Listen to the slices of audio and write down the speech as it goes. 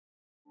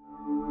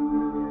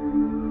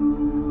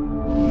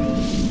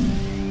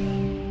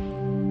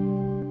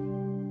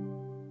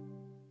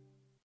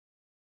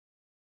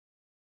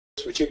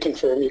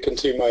confirm you can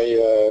see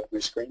my my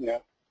screen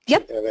now?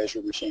 Yep. I have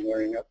Azure Machine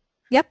Learning up.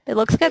 Yep, it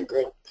looks good. Okay,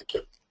 great, thank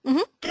you.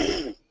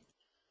 Mm-hmm.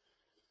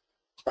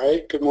 All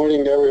right, good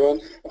morning to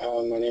everyone.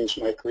 My name is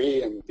Mike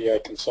Reed. I'm a BI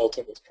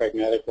consultant with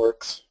Pragmatic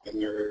Works. Been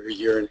there a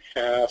year and a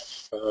half.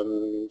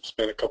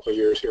 Spent a couple of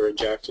years here in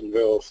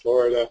Jacksonville,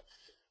 Florida,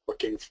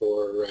 working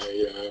for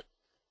a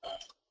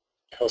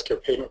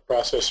healthcare payment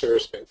processor.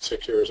 Spent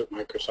 6 years at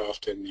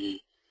Microsoft in the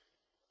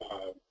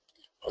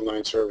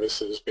online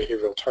services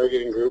behavioral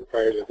targeting group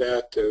prior to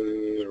that,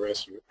 and the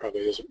rest of it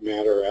probably doesn't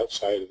matter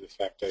outside of the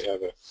fact I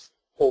have a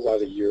whole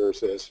lot of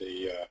years as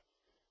a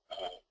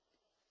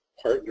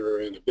partner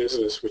in a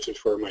business, which is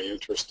where my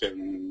interest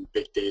in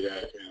big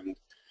data and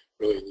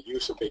really the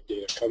use of big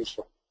data comes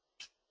from.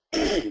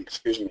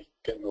 Excuse me,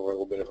 getting over a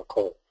little bit of a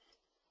cold.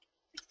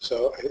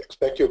 So I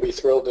expect you'll be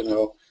thrilled to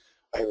know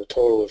I have a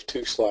total of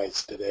 2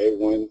 slides today,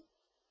 one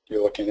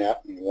you're looking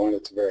at and one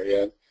at the very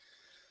end.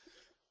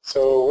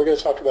 So we're going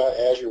to talk about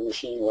Azure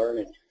Machine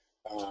Learning,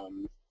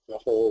 the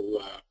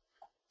whole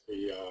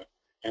the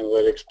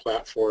analytics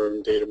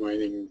platform, data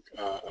mining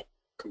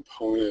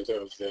component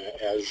of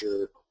the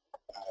Azure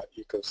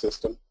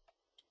ecosystem.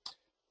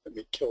 Let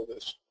me kill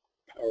this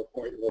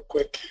PowerPoint real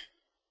quick.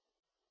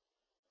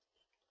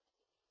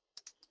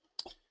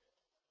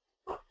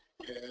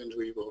 And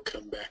we will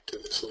come back to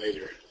this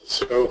later.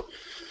 So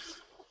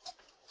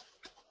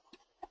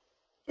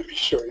let me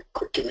show you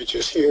quick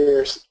images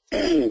here.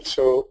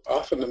 So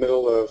off in the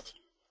middle of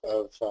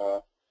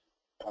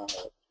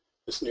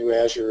this new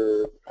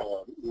Azure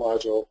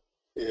module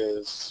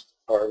is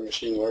our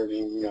machine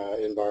learning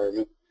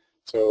environment.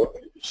 So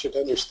you should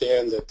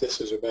understand that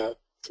this is about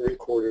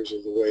 3/4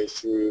 of the way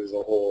through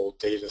the whole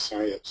data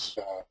science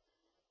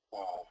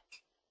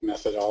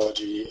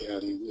methodology,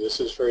 and this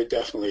is very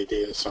definitely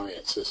data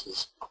science. This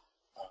is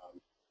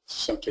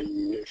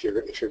something, if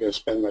you're going to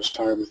spend much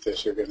time with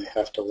this, you're going to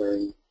have to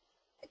learn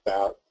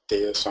about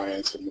data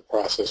science and the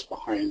process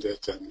behind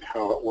it and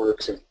how it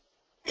works. And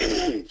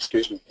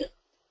excuse me.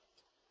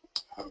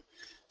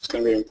 It's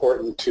going to be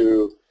important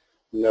to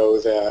know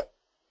that,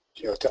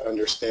 to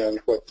understand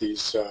what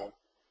these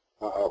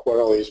what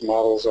all these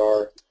models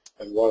are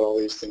and what all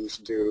these things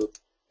do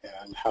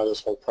and how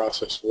this whole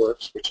process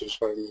works, which is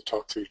what I'm going to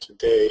talk through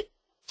today.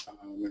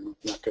 I'm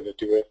not going to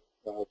do it.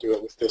 I'll do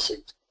it with this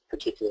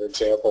particular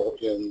example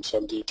in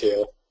some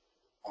detail.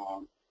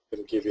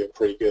 It'll give you a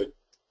pretty good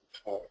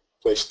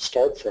place to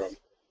start from.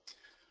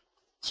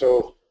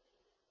 So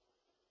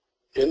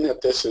in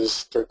that this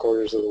is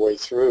 3/4 of the way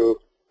through,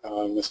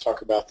 let's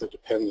talk about the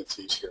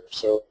dependencies here.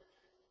 So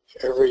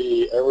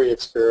every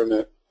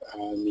experiment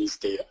needs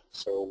data.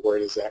 So where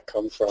does that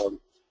come from?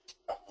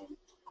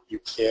 You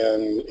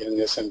can, in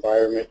this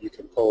environment, you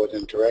can pull it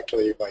in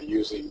directly by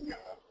using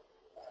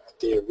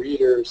data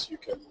readers. You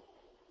can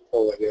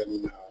pull it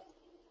in,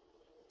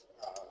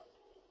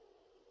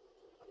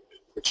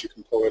 which you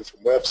can pull in from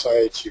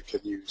websites. You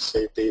can use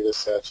saved data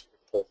sets. You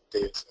can pull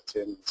data sets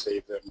in and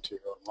save them to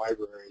your own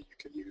library. You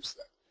can use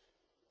the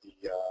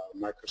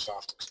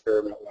Microsoft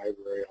experiment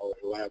library, all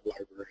their lab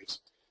libraries.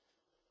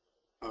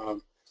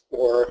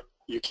 Or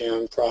you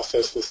can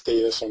process this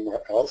data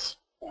somewhere else.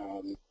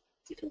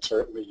 You can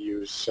certainly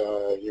use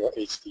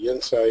HD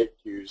Insight,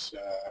 use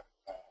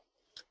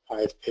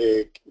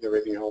HivePig,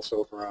 everything else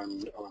over on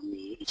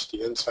the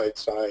HD Insight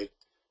side,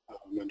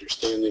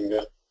 understanding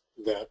that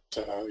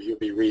you'll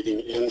be reading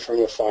in from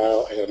a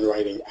file and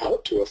writing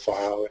out to a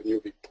file, and you'll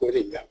be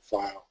putting that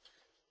file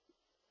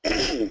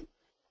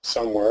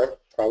somewhere,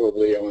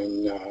 probably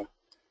on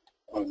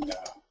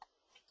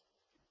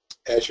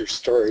Azure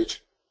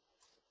Storage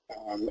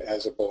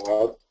as a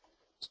blob.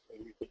 So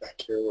let me go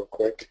back here real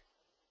quick.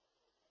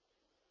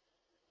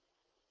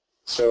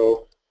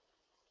 So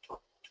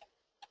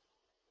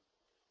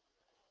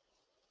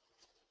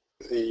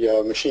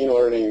the machine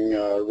learning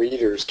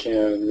readers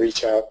can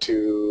reach out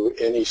to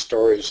any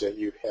storage that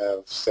you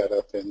have set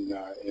up in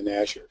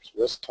Azure. So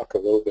let's talk a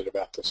little bit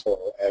about this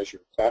whole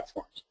Azure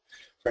platform.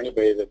 For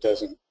anybody that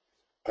doesn't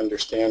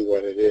understand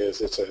what it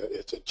is, it's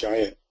a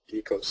giant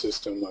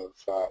ecosystem of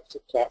it's a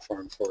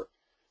platform for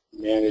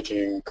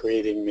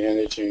creating,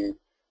 managing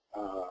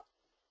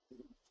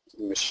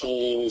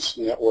machines,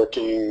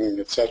 networking,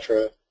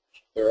 etc.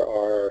 There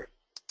are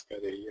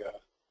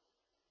a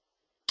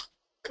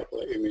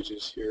couple of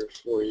images here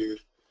for you.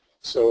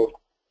 So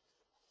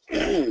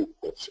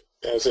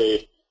as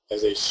a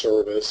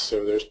service,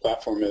 so there's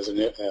platform as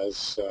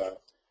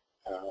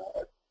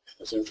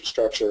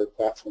infrastructure,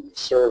 platform as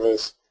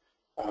service.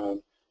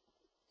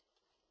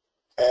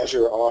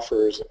 Azure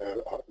offers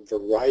a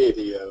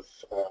variety of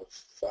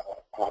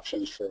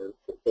options for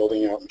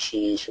building out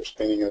machines, for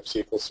spinning up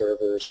SQL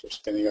servers, for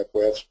spinning up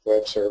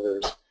web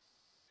servers.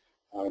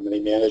 And they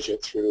manage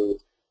it through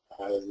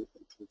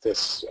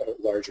this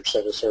larger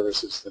set of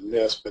services than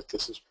this, but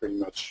this is pretty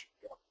much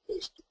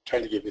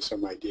trying to give you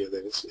some idea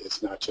that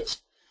it's not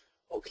just,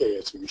 okay,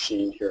 it's a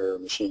machine here, a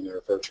machine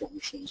there, virtual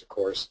machines, of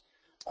course.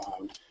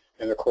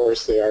 And of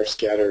course, they are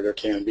scattered or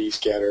can be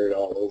scattered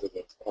all over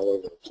the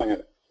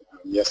planet.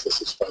 Yes,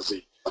 this is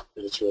fuzzy, but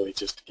it's really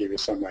just to give you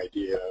some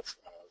idea of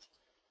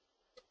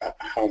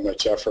how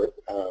much effort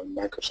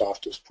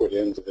Microsoft has put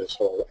into this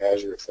whole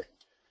Azure thing.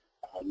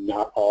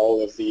 Not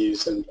all of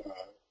these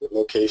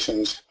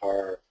locations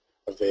are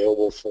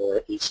available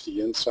for HD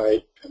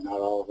Insight, and not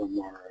all of them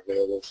are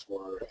available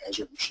for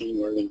Azure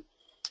Machine Learning.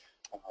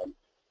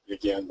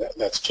 Again,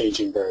 that's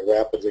changing very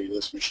rapidly.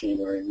 This machine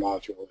learning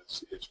module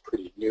is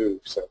pretty new,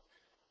 so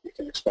you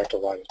can expect a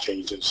lot of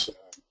changes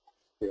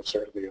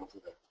certainly over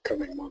the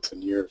coming months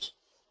and years.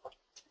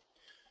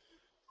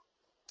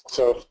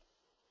 So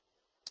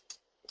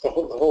the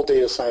whole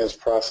data science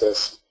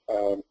process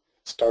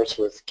starts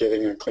with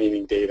getting and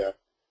cleaning data.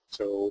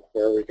 So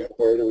where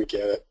do we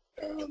get it?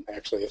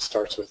 Actually, it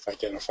starts with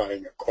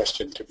identifying a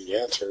question to be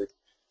answered,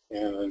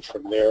 and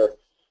from there,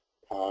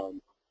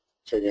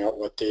 figuring out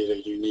what data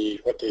you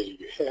need, what data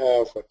you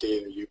have, what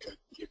data you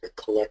could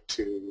collect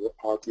to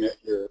augment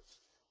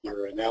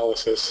your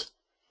analysis.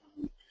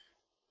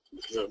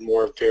 The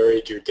more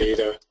varied your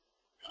data,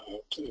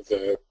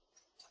 the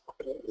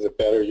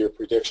better your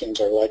predictions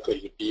are likely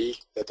to be.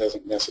 That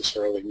doesn't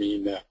necessarily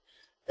mean that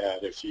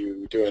if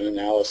you do an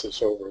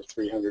analysis over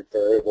 300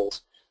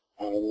 variables,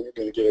 you're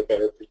going to get a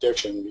better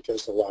prediction,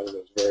 because a lot of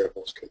those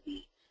variables could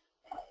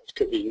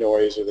be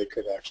noise, or they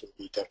could actually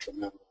be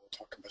detrimental. We'll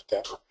talk about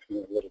that in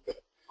a little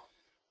bit.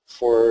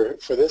 For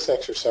this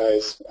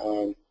exercise,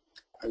 I'm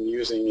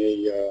using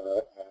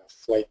a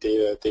flight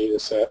data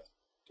set.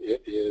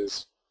 It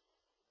is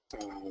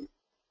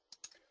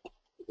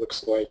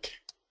looks like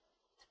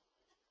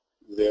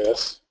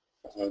this.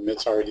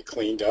 It's already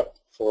cleaned up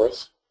for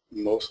us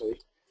mostly.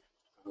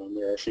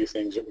 There are a few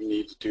things that we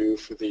need to do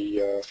for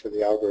the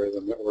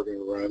algorithm that we're going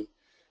to run,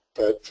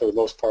 but for the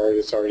most part,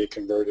 it's already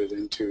converted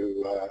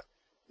into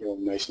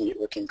nice,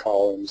 neat-looking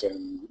columns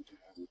and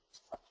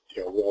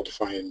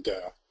well-defined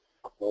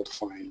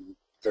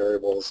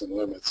variables and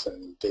limits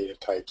and data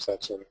types,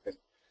 that sort of thing.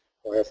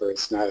 However,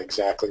 it's not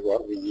exactly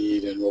what we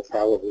need, and we'll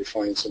probably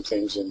find some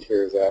things in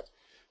here that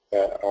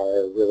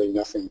are really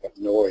nothing but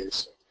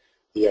noise.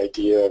 The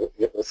idea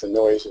with the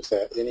noise is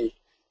that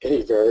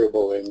any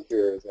variable in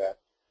here that,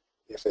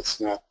 if it's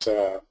not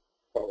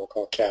what we'll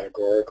call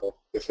categorical,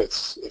 if it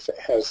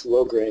has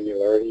low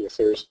granularity, if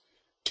there's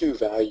two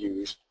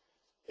values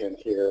in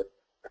here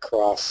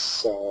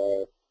across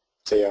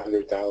say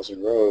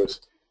 100,000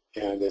 rows,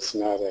 and it's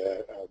not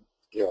a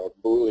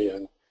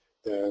Boolean,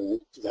 then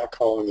that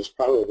column is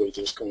probably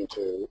just going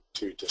to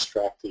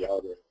distract the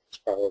algorithm. It's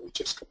probably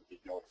just going to be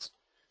noise.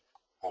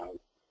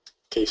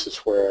 Cases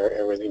where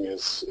everything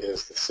is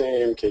the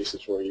same,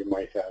 cases where you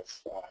might have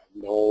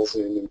nulls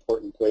in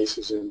important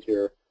places in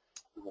here,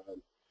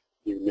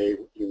 you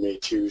may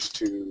choose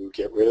to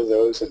get rid of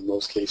those. In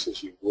most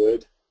cases, you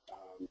would.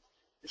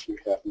 If you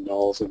have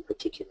nulls in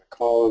particular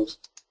columns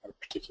or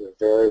particular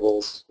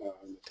variables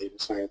in the data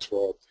science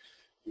world,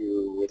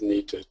 you would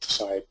need to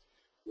decide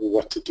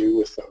what to do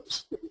with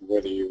those,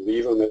 whether you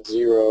leave them at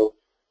 0.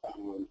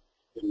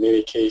 In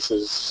many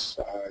cases,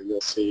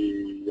 you'll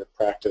see a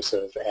practice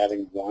of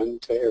adding 1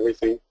 to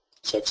everything,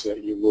 such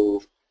that you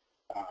move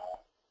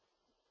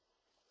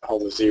all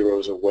the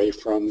zeros away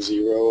from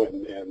 0,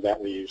 and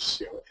that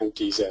leaves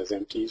empties as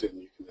empties, and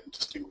you can then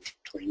distinguish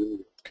between them.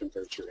 You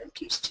convert your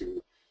empties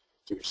to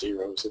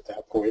zeros at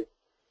that point.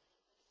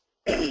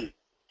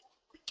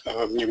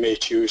 You may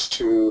choose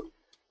to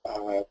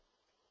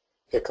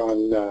pick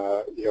on,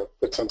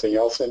 put something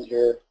else in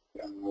here.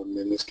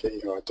 In this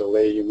case, a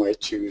delay, you might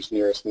choose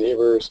nearest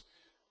neighbors.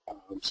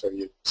 So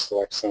you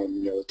select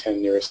some,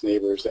 10 nearest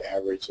neighbors, the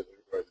average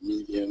or the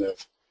median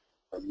of,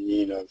 or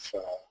mean of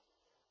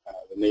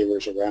the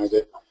neighbors around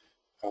it.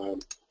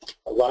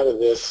 A lot of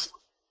this,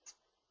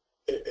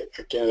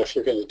 again, if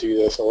you're going to do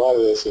this, a lot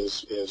of this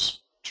is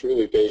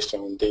truly based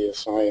on data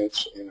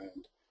science,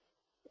 and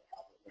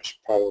I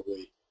should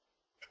probably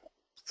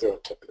throw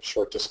a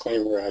short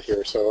disclaimer out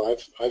here. So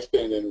I've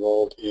been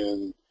enrolled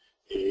in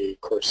a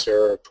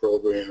Coursera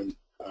program,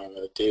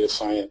 data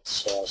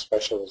science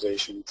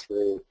specialization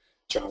through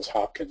Johns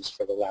Hopkins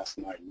for the last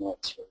 9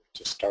 months. We're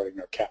just starting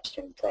our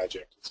capstone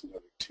project. It's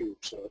another 2,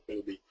 so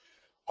it'll be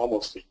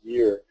almost a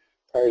year.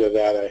 Prior to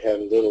that, I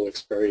had little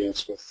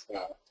experience with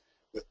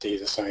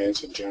data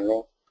science in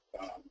general.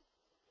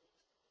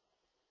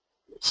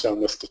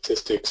 Some with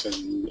statistics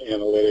and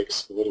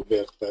analytics a little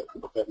bit,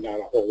 but not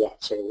a whole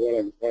lot. So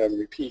what I'm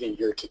repeating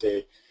here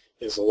today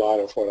is a lot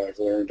of what I've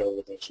learned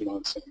over those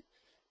months,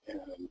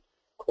 and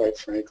quite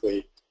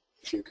frankly,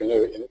 if you're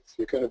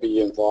going to be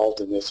involved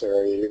in this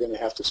area, you're going to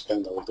have to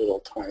spend a little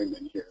time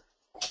in here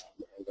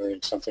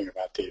learning something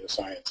about data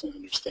science and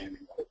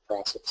understanding the whole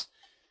process.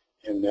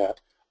 In that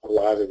a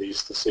lot of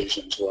these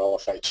decisions, well,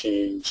 if I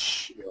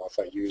change, if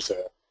I use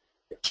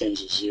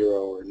change a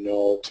 0 or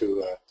null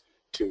to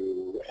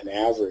an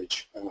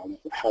average,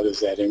 how does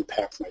that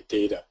impact my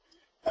data?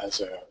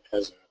 As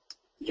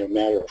a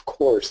matter of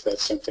course,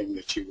 that's something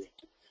that you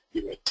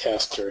would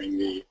test during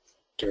the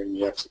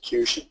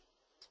execution.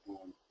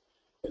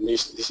 And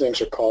these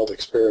things are called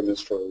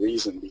experiments for a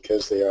reason,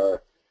 because they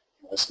are,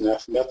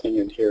 nothing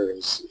in here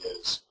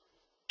is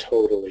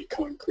totally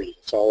concrete.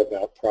 It's all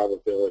about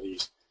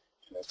probabilities,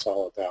 and it's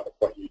all about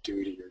what you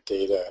do to your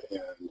data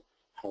and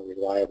how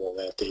reliable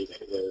that data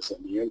is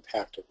and the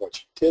impact of what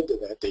you did to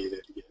that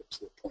data to get it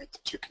to the point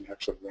that you can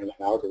actually run an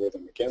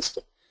algorithm against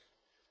it.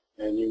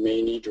 And you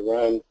may need to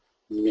run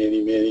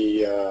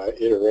many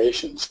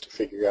iterations to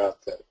figure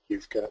out that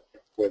you've got,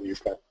 whether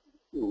you've got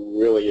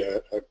really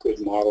a good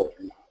model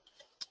or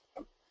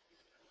not.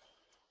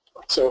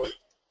 So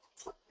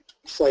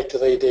flight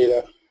delay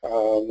data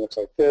looks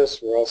like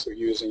this. We're also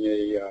using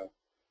a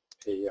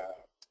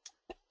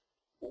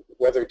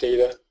weather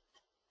data.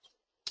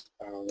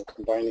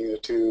 Combining the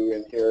two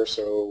in here,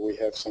 so we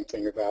have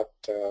something about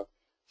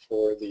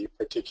for the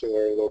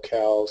particular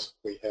locales,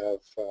 we have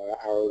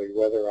hourly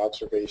weather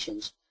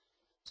observations.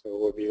 So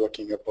we'll be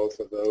looking at both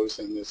of those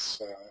in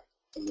this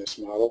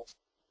model.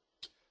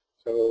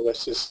 So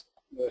let's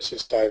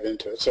just dive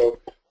into it. So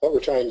what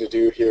we're trying to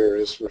do here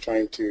is we're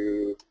trying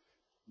to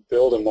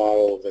build a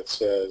model that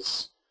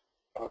says,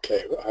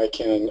 okay, I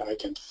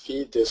can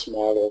feed this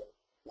model.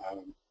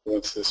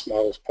 Once this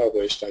model is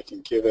published, I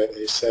can give it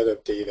a set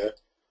of data,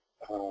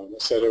 a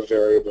set of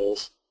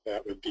variables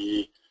that would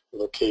be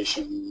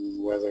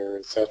location, weather,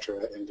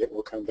 etc., and it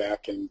will come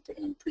back and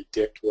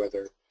predict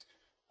whether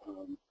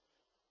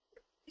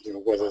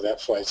whether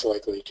that flight's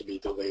likely to be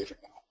delayed or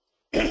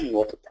not,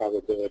 what the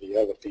probability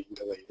of it being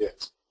delayed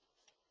is.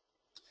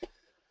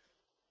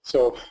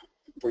 So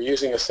we're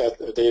using a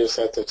data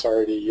set that's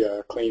already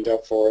cleaned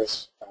up for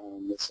us.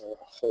 It's a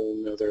whole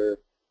nother,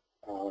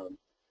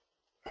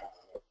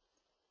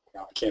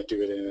 I can't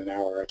do it in an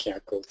hour. I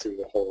can't go through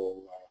the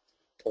whole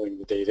pulling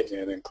the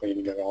data in and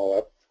cleaning it all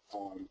up.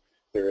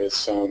 There is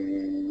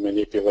some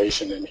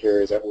manipulation in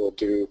here that we'll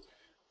do,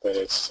 but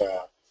it's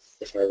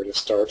if I were to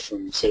start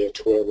from, say, a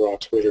raw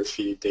Twitter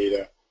feed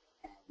data,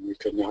 we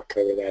could not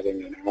cover that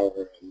in an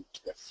hour. And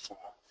if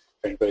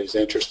anybody's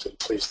interested,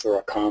 please throw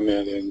a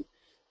comment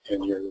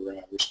in your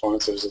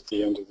responses at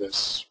the end of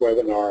this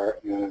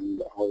webinar,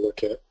 and I'll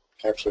look at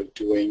actually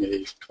doing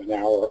an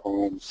hour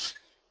on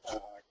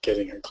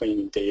getting and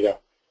cleaning data,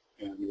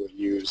 and we'll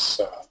use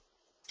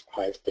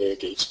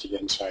HiveBig, HD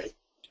Insight,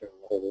 the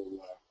whole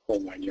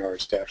 9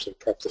 yards to actually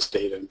prep this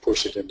data and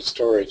push it into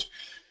storage,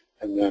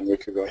 and then we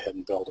could go ahead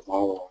and build a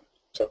model on it.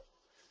 So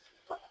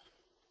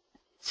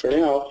for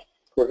now,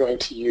 we're going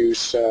to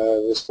use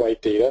this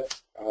flight data.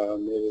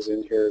 It is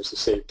in here as a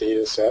saved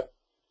data set.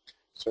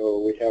 So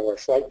we have our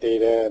flight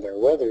data and our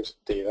weather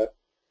data.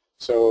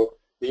 So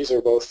these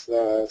are both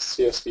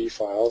CSV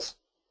files.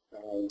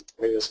 The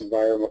way this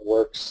environment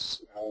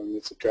works,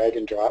 it's a drag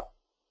and drop.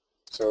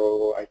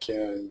 So I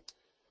can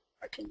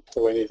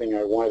pull anything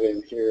I want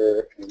in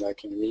here, and I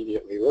can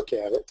immediately look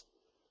at it.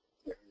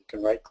 You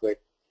can right-click,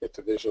 hit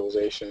the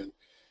visualization,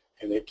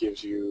 and it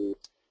gives you,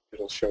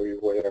 it'll show you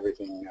what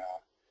everything,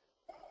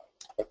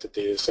 what the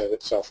data set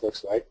itself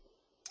looks like.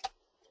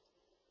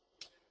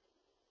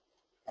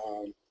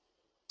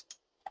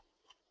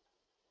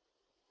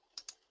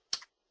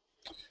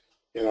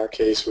 In our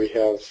case, we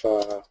have,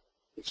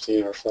 you've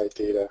seen our flight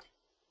data.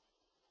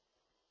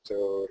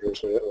 So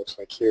here's what it looks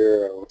like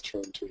here. I won't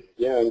show them to you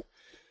again.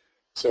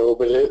 So,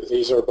 but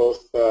these are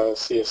both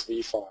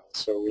CSV files,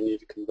 so we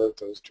need to convert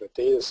those to a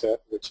data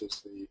set, which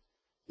is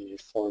the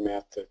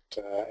format that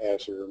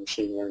Azure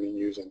Machine Learning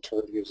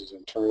uses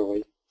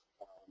internally.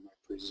 I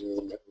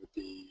presume that would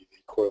be the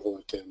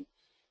equivalent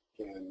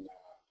in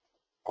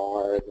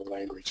R, the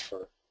language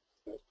for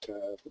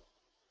that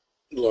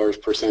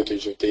large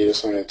percentage of data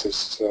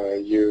scientists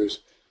use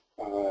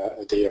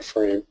a data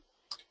frame.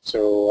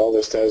 So all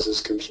this does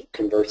is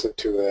converts it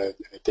to a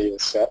data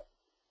set.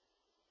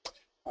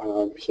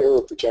 Here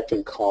we're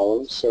projecting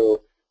columns,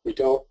 so we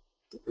don't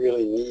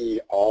really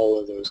need all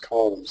of those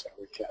columns that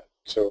we had.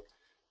 So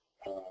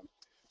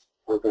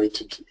we're going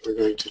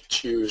to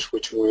choose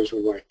which ones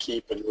we want to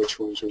keep and which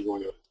ones we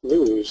want to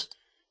lose,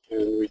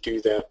 and we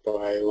do that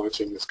by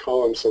launching this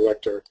column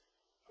selector.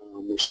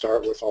 We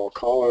start with all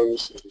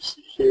columns, as you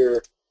see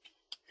here,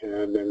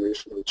 and then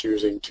we're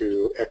choosing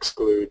to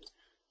exclude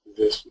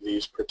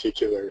these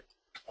particular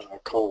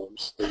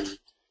columns. The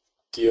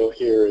deal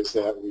here is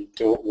that we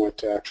don't want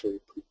to actually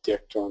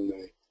predict on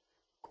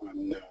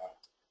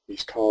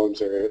these columns.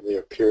 They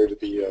appear to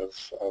be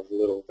of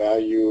little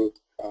value.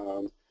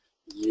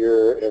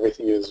 Year,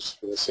 everything is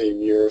for the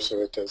same year,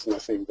 so it does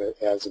nothing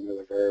but adds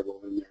another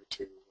variable in there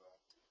to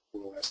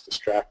more or less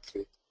distract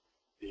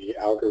the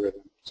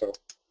algorithm. So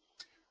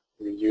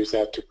we use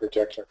that to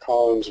project our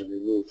columns and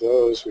remove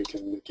those. We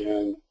can,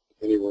 again,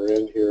 anywhere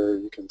in here,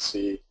 you can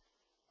see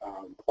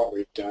what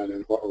we've done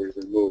and what we've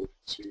removed.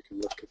 So you can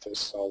look at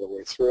this all the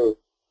way through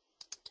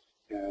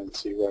and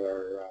see what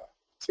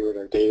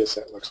our data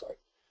set looks like.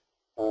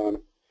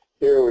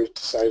 Here we've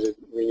decided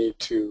we need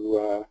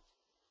to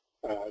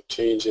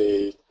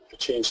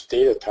change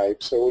data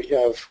type. So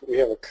we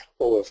have a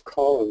couple of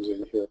columns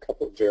in here, a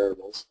couple of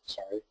variables.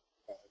 Sorry,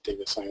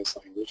 data science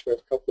language. We have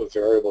a couple of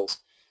variables: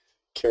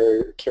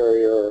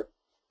 carrier,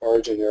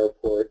 origin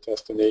airport,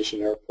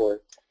 destination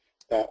airport,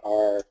 that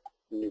are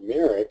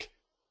numeric.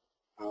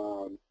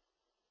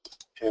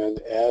 And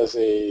as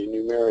a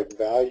numeric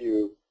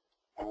value,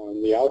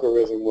 the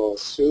algorithm will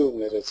assume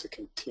that it's a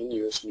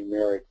continuous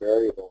numeric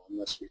variable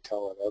unless we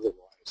tell it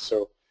otherwise.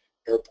 So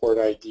airport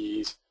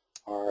IDs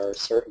are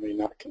certainly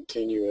not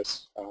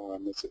continuous.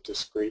 It's a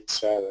discrete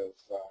set of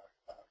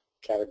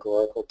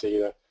categorical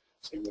data.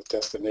 Same with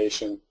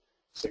destination,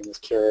 same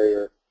with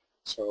carrier.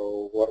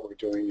 So what we're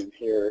doing in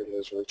here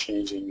is we're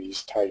changing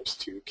these types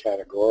to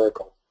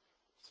categorical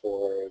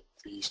for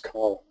these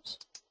columns.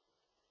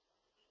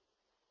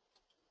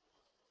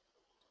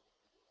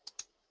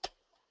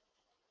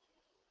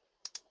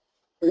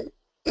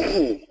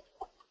 In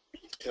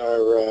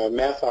our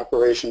math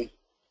operation,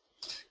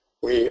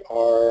 we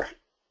are,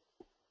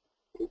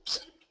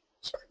 oops,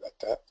 sorry about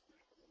that,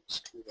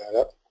 screw that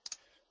up.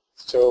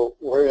 So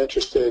we're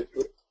interested,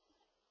 a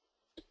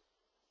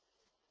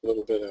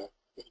little bit of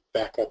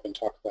back up and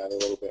talk about it a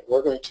little bit.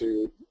 We're going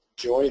to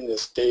join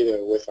this data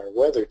with our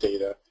weather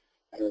data,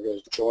 and we're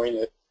going to join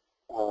it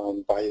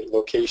by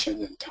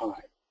location and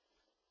time.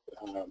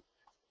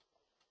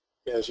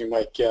 As you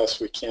might guess,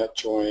 we can't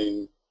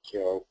join,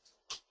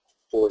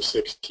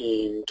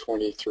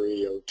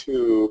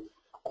 4/16/23/02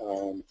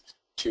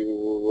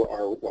 to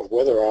our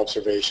weather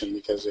observation,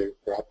 because they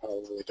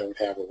probably don't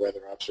have a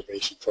weather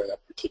observation for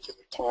that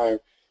particular time.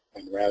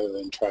 And rather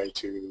than try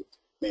to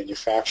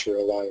manufacture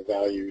a lot of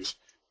values,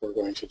 we're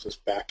going to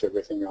just back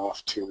everything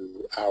off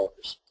to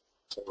hours.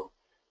 So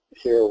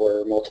here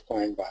we're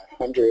multiplying by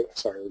 100,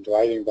 sorry, we're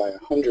dividing by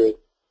 100,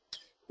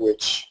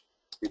 which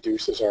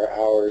reduces our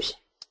hours,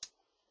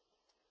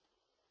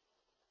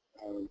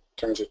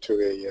 turns it to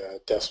a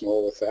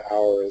decimal with the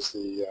hour as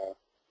the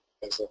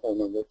whole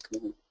number.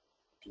 Come on, you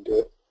can do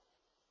it.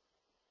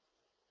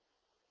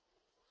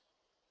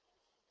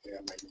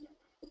 Yeah, maybe not.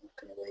 I'm not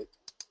going to wait.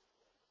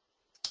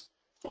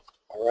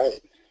 All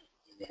right,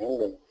 maybe I'm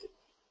going to wait.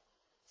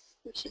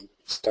 We seem to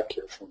be stuck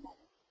here for a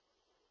moment.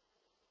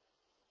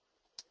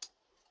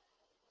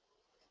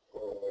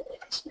 Oh,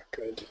 that's not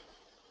good.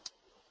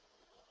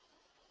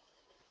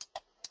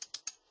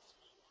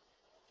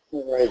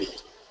 All righty.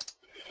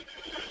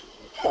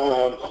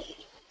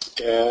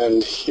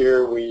 And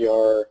here we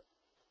are,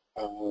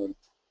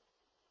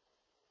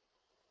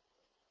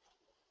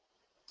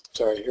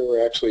 sorry, here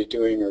we're actually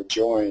doing our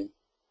join.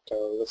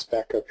 So let's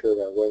back up here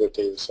to our weather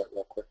data set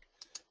real quick.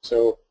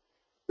 So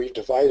we've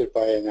divided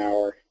by an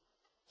hour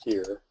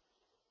here.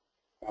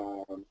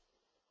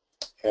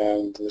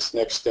 And this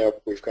next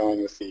step, we've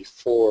gone with the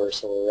 4,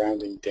 so we're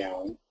rounding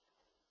down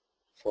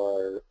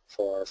for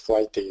our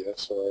flight data.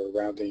 So we're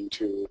rounding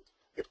to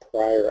a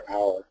prior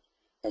hour.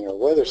 And our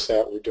weather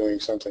set, we're doing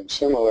something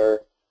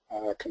similar,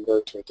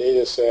 convert to a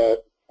data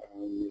set.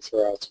 We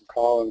throw out some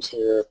columns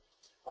here.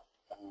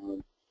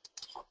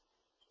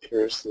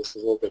 This is a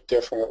little bit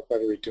different.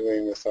 What are we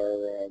doing with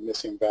our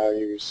missing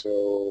values?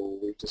 So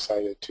we've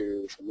decided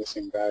to, for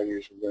missing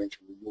values, we're going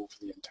to remove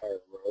the entire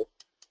row.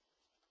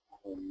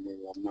 We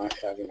will not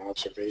have an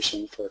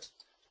observation for,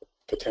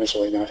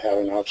 potentially not have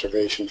an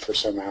observation for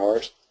some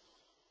hours.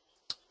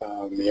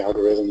 The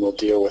algorithm will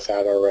deal with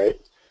that all right.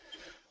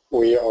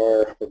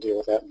 We'll deal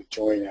with that in the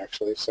join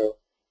actually. So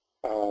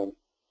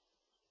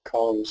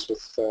columns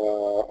with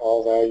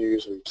all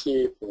values we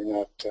keep. We're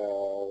not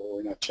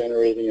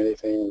generating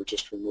anything. We're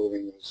just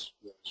removing those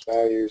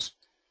values.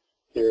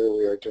 Here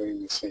we are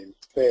doing the same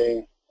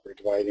thing. We're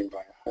dividing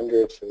by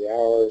 100 for the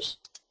hours,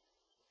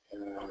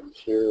 and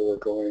here we're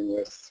going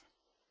with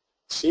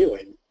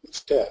ceiling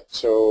instead.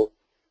 So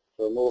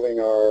we're moving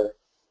our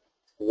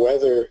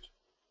weather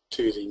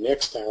to the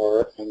next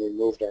hour, and we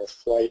moved our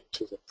flight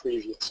to the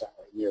previous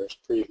hour,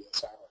 nearest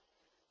previous hour.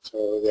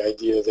 So the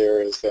idea there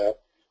is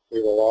that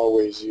we will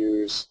always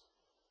use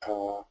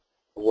a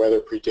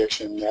weather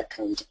prediction that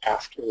comes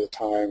after the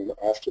time,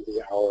 after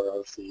the hour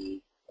of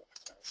the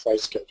flight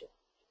schedule.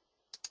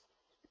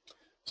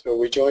 So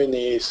we join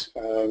these,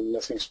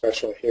 nothing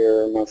special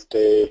here, month,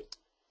 day,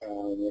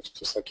 looks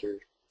just like your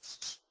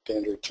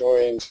standard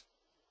joins.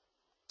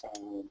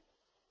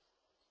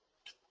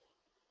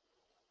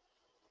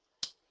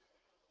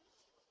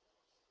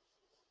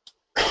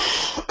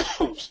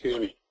 Excuse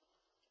me.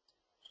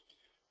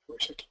 I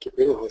wish I could get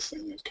rid of this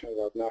thing. It's kind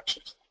of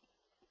obnoxious.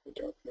 I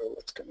don't know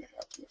what's going to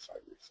happen if I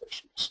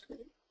refresh my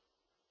screen.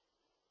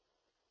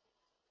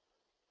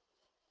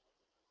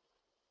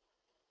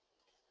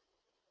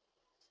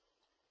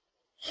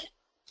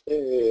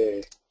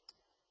 Yay.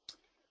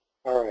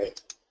 All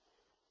right.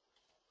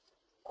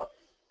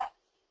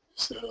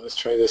 So let's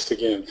try this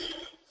again.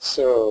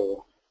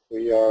 So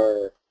we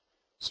are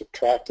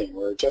subtracting.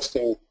 We're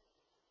adjusting.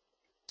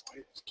 Why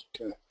does it keep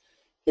doing it?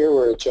 Here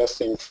we're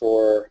adjusting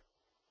for,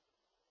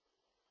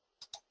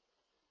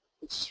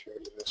 let's show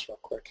you this real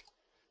quick.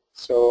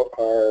 So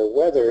our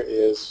weather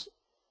is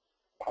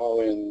all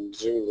in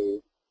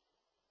Zulu,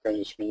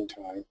 Greenwich Mean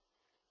Time,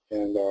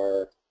 and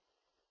our,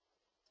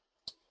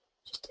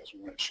 just doesn't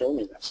want to show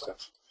me that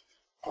stuff.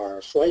 Our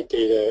flight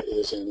data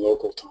is in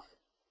local time.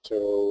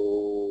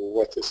 So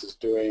what this is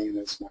doing, and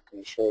it's not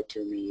going to show it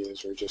to me,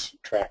 is we're just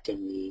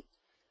subtracting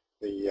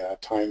the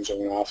time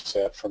zone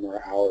offset from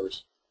our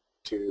hours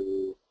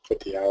to put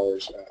the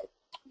hours,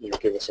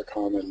 give us a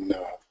common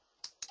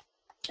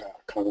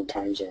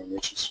time zone,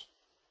 which is,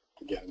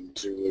 again,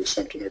 Zulu,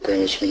 Central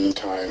Greenwich Mean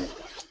Time,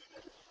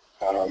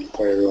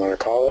 whatever you want to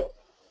call it.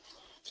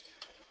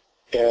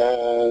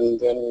 And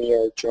then we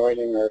are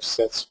joining our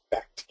sets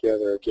back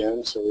together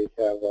again. So we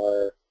have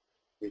our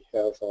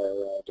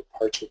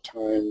departure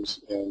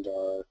times and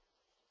our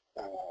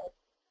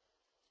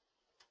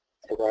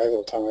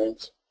arrival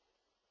times,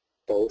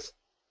 both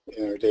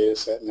in our data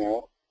set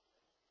now.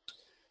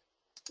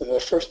 And the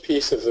first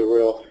piece of the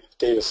real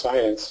data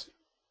science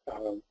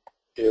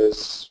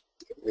is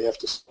we have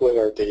to split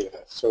our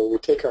data. So we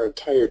take our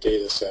entire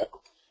data set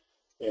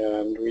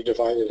and we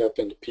divide it up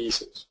into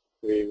pieces.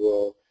 We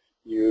will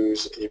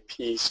use a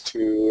piece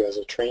as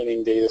a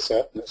training data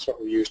set, and that's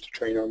what we use to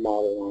train our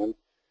model on.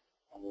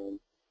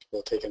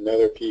 We'll take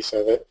another piece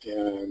of it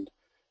and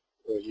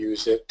we'll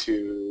use it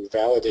to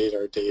validate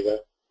our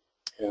data,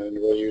 and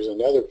we'll use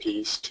another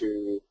piece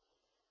to,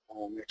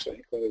 actually I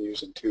think we're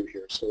using two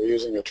here. So we're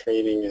using a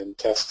training and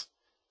test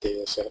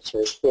data set. So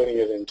we're splitting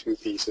it in two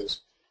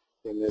pieces.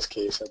 In this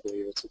case, I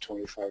believe it's a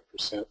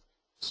 25%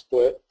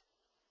 split,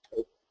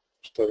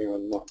 splitting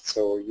on months.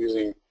 So we're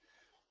using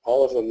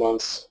all of the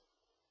months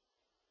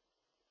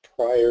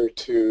prior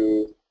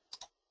to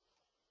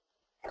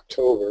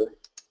October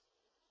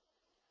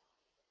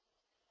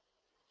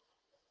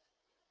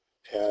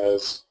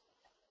as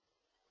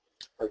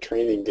our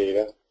training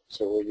data.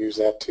 So we'll use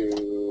that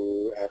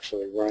to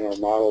actually run our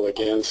model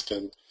against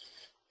and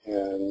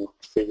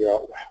figure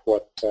out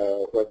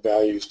what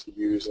values to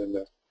use in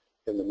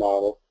the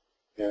model.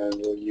 And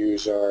we'll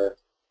use our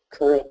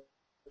current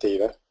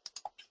data,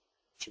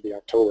 which should be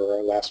October,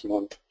 our last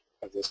month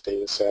of this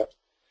data set,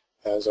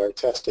 as our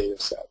test data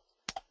set.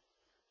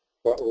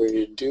 What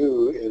we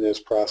do in this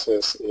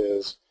process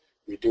is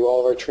we do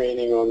all of our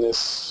training on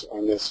this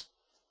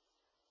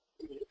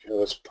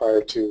it's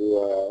prior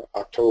to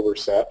October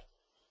set,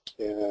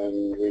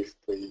 and we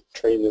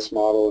train this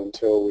model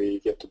until we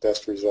get the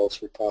best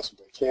results we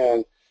possibly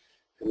can,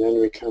 and then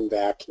we come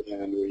back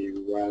and we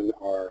run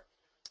our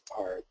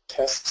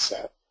test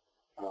set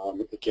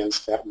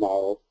against that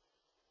model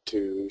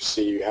to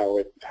see how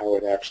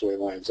it actually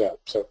lines up.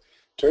 So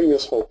during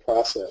this whole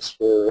process,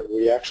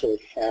 we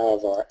actually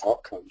have our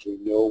outcomes. We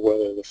know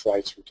whether the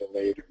flights were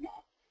delayed or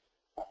not.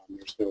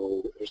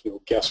 There's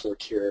no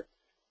guesswork here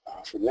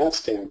from that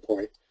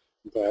standpoint,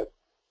 but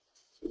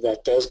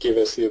that does give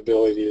us the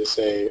ability to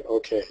say,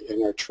 okay,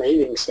 in our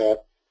training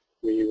set,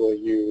 we will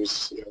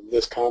use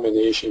this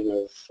combination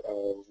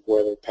of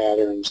weather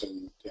patterns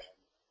and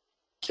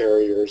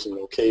carriers and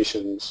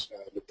locations,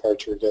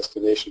 departure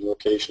destination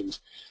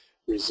locations,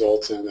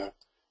 results in a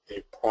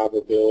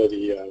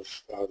probability of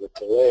a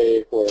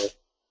delay where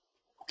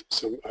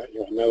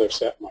another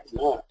set might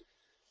not.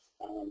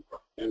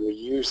 And we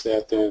use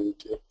that then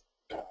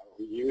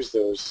we use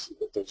those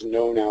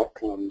known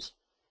outcomes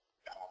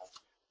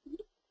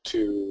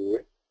to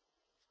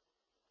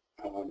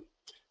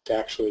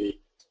actually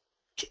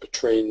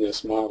train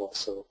this model.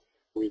 So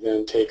we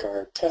then take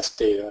our test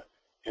data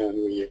and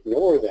we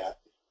ignore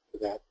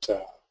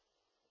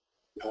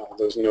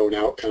those known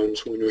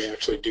outcomes when we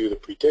actually do the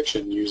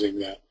prediction using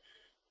that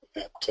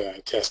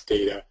test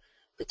data,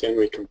 but then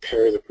we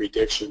compare the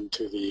prediction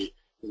to the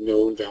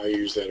known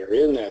values that are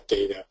in that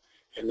data,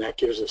 and that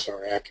gives us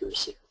our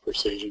accuracy,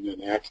 precision,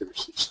 and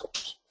accuracy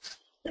scores.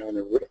 Now,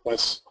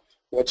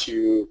 once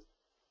you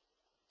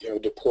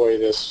deploy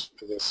this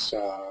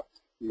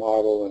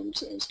model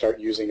and start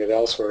using it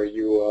elsewhere,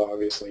 you will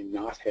obviously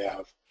not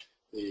have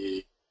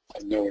a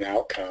known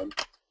outcome.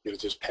 You'll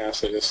just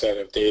pass it a set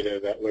of data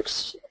that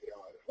looks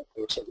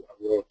a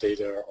row of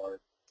data, or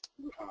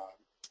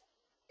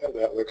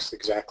that looks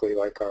exactly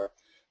like our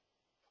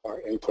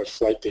input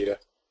flight data,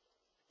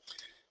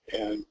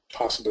 and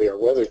possibly our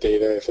weather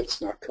data if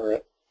it's not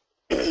current,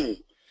 and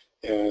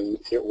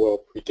it will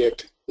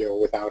predict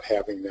without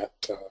having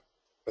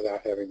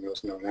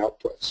those known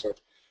outputs. So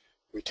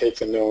we take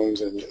the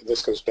knowns, and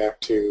this goes back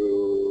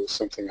to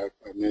something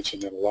I've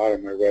mentioned in a lot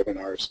of my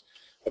webinars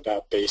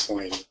about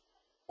baselining.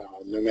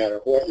 No matter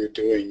what you're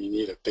doing, you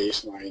need a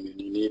baseline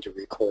and you need to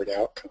record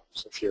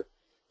outcomes.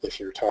 If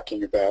you're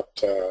talking about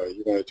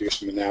you want to do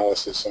some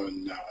analysis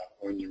on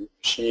your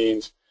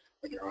machines,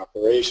 on your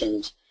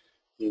operations,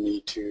 you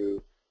need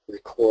to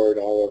record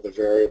all of the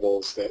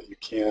variables that you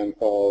can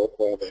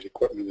while that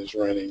equipment is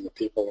running, the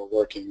people are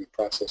working, the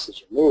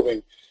processes are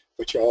moving,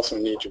 but you also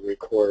need to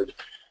record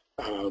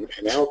an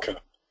outcome.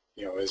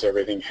 Is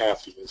everything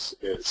happy? Is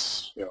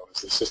the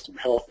system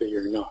healthy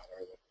or not?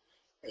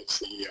 Is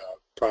the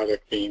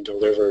product being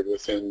delivered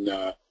within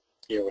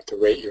with the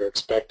rate you're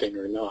expecting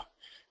or not?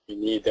 You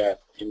need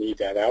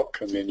that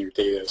outcome in your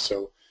data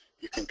so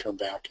you can come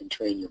back and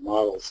train your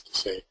models to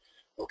say,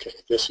 okay,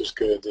 this was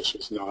good, this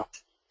was not.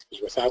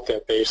 Because without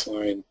that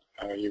baseline,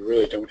 you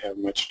really don't have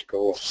much to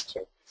go on.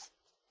 So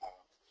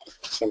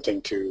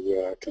something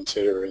to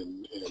consider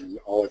in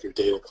all of your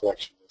data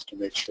collection is to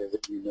make sure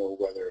that you know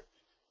whether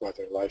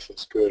life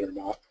is good or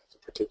not at a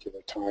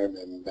particular time,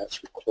 and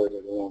that's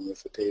recorded along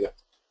with the data.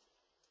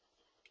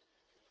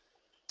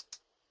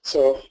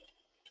 So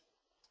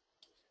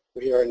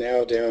we are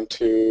now down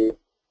to,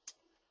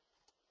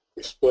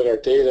 we split our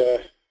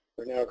data.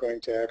 We're now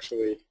going to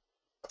actually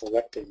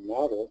collect a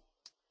model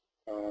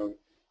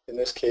In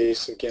this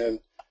case, again,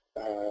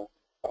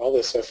 all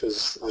this stuff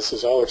this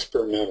is all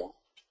experimental.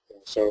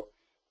 So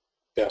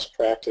best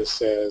practice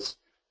says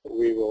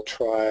we'll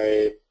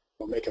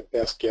make a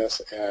best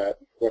guess at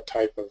what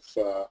type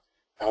of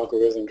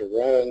algorithm to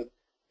run,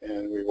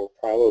 and we will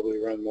probably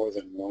run more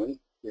than one,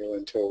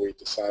 until we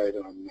decide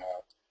on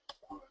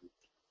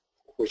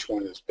which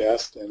one is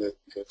best. And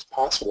it's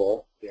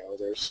possible,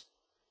 there's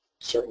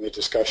certainly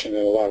discussion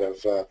and a lot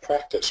of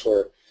practice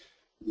where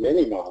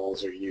many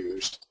models are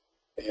used,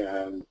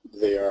 and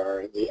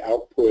the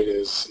output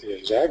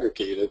is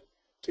aggregated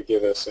to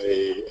give us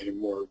a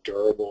more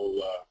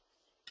durable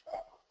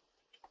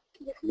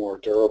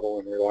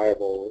and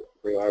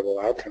reliable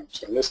outcome.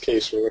 So in this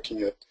case, we're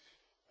looking at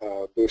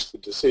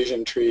boosted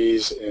decision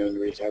trees, and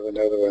we have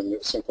another one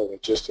that's simple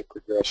logistic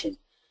regression.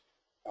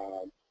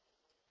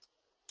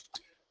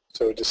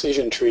 So a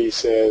decision tree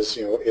says,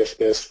 if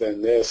this,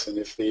 then this, and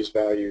if these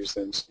values,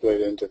 then split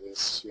into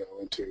this,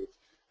 into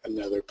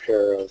another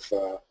pair of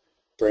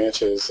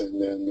branches, and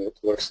then it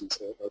looks and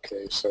says,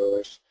 okay,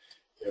 so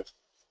if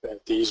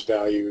at these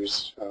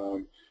values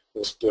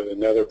we'll split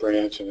another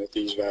branch, and at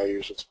these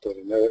values we'll split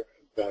another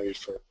values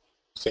for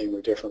same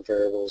or different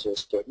variables, we'll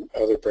split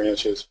other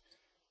branches.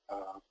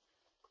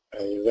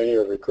 A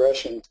linear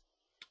regression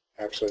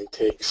actually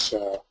takes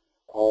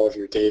all of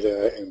your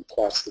data and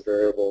plots the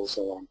variables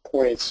along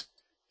points,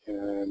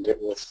 and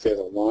it will fit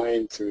a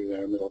line through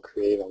them. It'll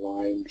create a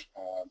line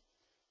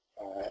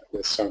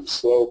with some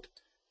slope,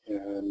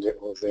 and it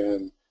will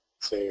then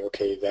say,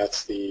 okay,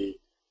 that's the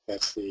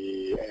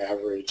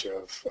average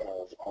of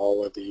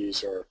all of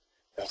these, or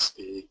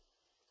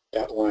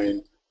that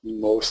line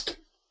most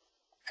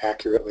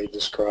accurately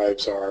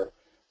describes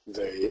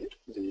the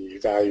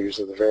values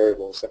of the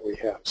variables that we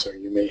have. So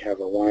you may have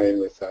a line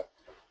with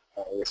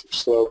your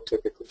slope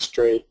typically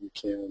straight. You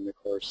can, of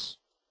course,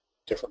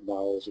 different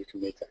models you can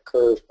make that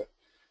curve, but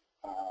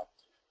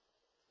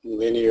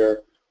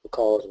linear, we'll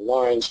call it a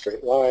line,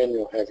 straight line.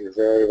 You'll have your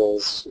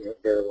variables,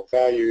 variable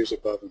values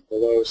above and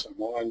below, some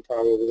on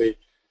probably.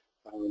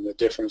 The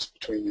difference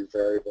between your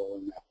variable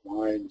and that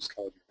line is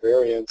called your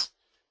variance.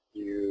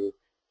 You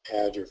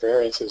add your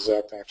variances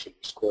up, actually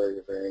you square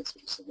your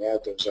variances and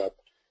add those up,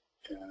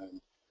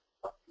 and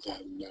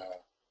then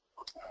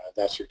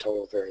that's your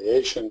total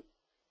variation.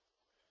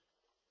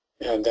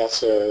 And that's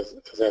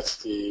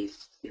the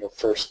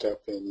first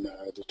step in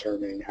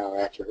determining how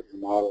accurate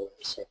your model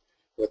is. So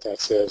what that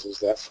says is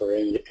that for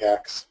any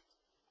x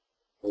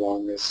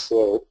along this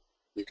slope,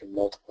 you can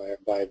multiply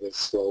it by this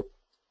slope,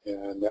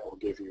 and that will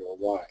give you a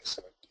y.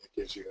 So it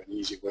gives you an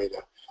easy way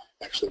to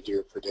actually do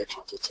your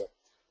predictions. It's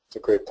a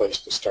great place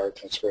to start.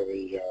 That's where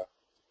the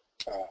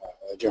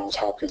Johns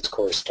Hopkins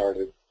course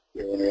started,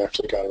 when we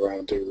actually got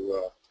around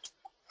to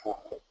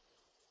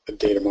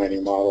data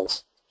mining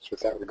models. That's what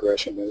that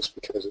regression is,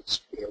 because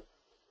it's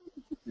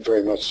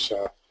very much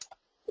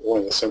one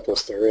of the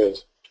simplest there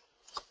is.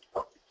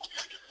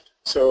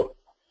 So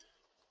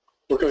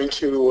we're going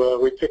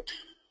to,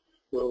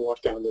 we'll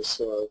walk down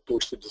this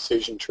boosted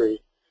decision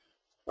tree.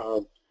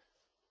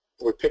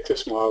 We picked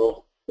this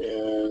model,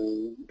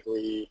 and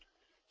we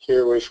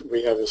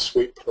have a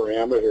sweep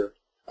parameter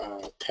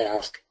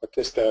task. What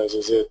this does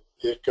is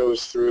it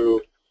goes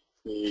through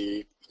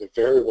the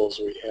variables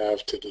we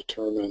have to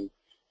determine,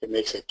 it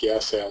makes a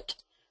guess at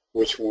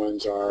which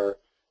ones are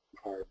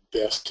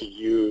best to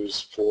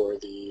use for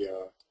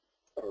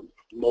or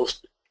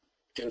most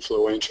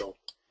influential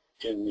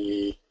in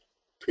the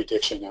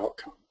prediction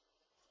outcome.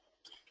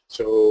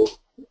 So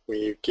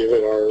we give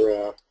it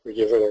our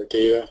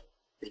data,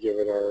 we give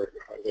it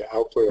the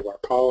output of our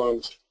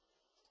columns.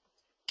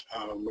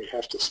 We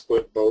have to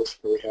split both.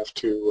 We have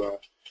to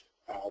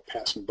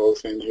pass them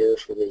both in here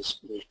for these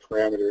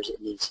parameters.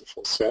 It needs the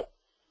full set.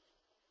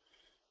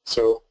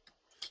 So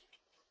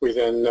we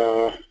then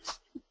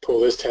pull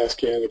this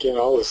task in. Again,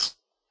 all this,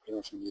 I don't know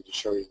if I need to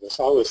show you this,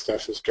 all this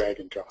stuff is drag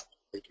and drop.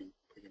 We can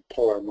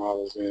pull our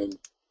models in,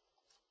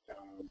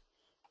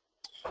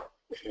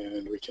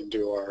 and we can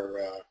do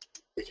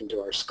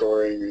our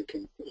scoring. We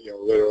can,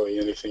 literally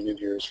anything in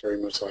here is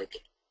very much like,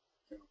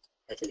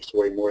 I think it's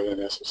way more than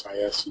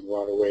SSIS in a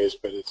lot of ways,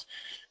 but it's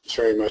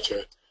very much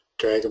a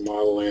drag a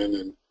model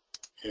in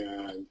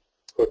and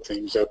hook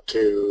things up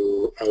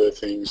to other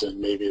things, and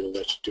maybe it'll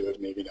let you do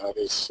it, maybe not.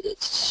 It's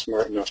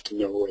smart enough to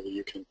know whether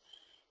you can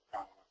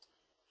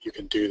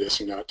do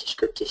this or not.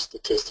 Descriptive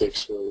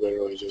statistics will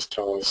literally just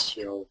tell us,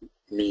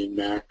 mean,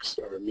 max,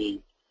 or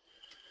min,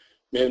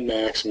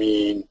 max,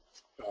 mean,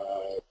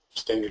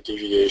 standard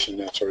deviation,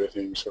 that sort of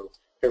thing. So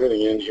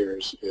everything in here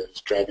is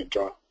drag and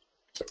drop.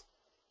 So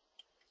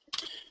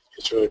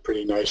it's really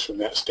pretty nice from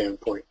that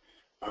standpoint.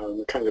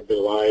 It kind of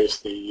belies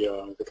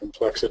the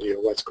complexity of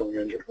what's going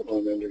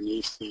on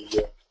underneath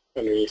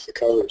the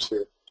covers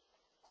here.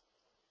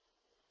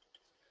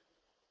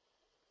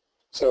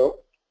 So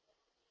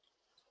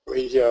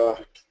we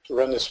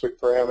run the sweep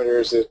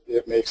parameters.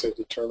 It makes a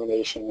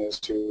determination as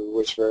to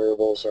which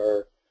variables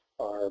are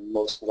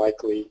most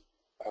likely,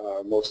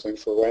 most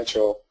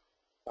influential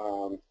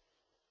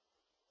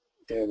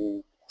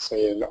in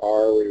say in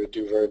R, we would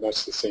do very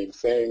much the same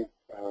thing.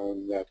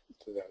 That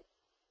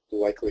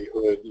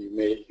likelihood you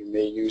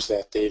may use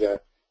that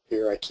data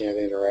here. I can't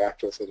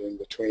interact with it in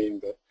between,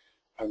 but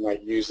I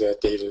might use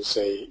that data to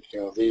say,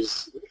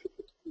 these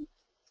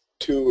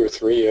 2 or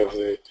 3 of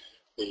the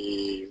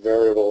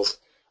variables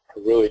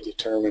are really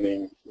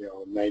determining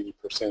 90%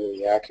 of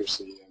the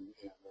accuracy, and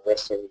the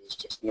rest of it is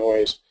just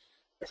noise.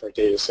 If our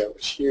data set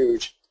was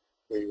huge,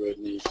 we would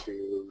need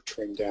to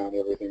trim down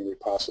everything we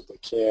possibly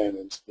can,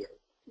 and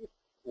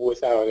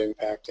without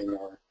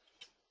impacting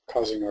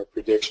causing our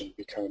prediction to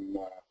become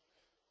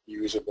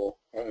unusable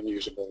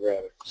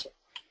rather. So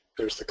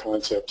there's the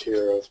concept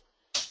here of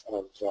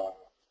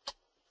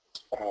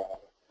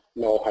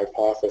null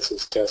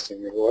hypothesis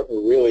testing. And what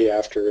we're really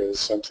after is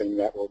something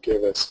that will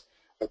give us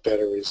a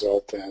better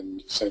result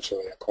than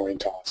essentially a coin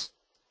toss.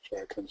 That's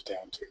what it comes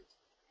down to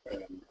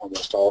in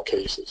almost all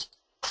cases.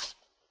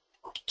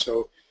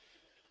 So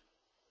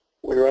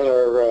we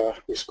run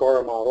we score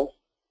a model,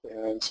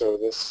 and so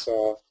this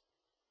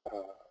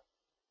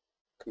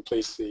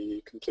completes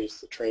the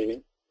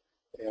training.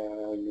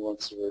 And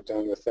once we're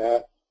done with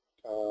that,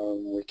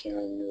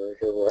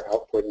 we're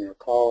outputting our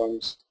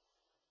columns.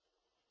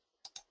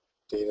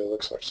 Data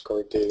looks like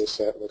scored data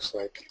set looks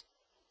like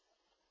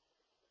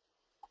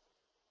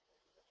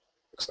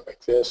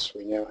this.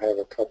 We now have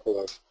a couple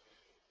of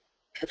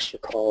extra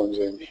columns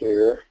in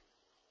here.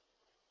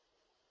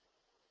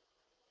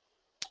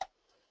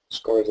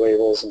 Scored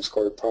labels and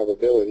scored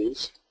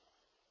probabilities,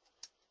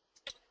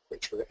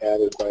 which were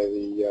added by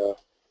the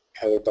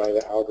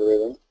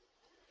algorithm.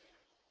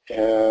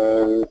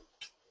 And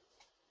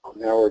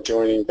now we're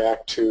joining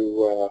back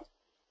to,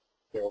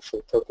 for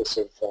the purpose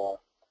of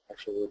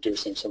actually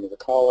reducing some of the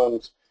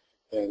columns,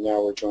 and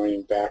now we're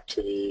joining back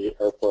to the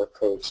airport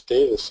codes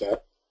data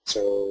set.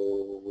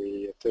 So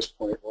we, at this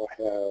point, will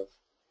have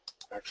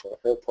actual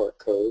airport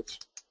codes.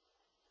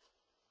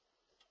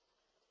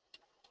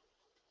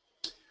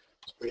 So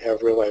we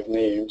have real life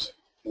names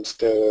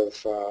instead of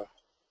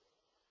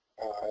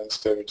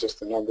just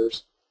the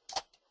numbers.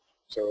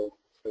 So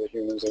for the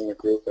humans in the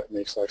group, that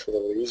makes life a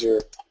little easier.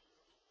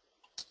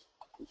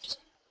 Oops.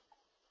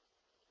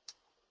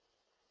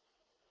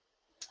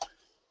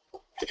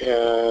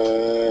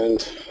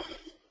 And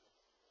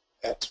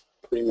that's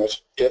pretty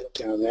much it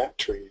down that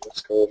tree.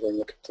 Let's go over and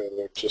look at the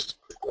logistic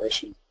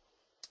regression.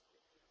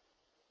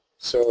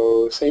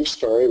 So same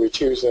story. We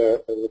choose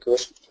a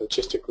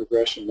logistic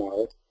regression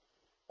model.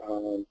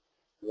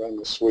 Run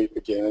the sweep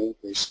again.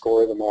 We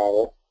score the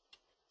model.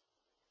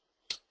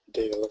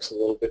 Data looks a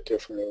little bit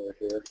different over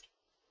here.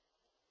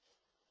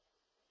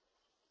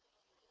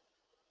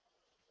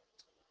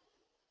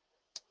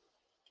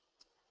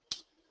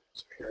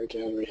 So here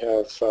again we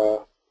have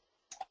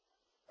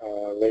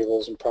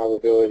labels and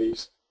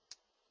probabilities.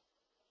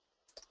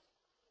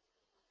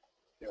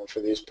 For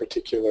these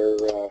particular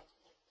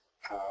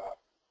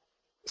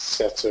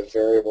sets of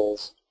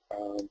variables,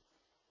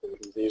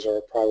 these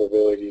are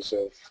probabilities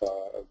of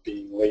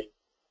being late.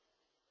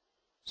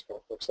 So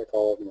it looks like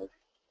all of them are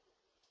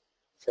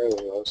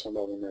fairly low. Some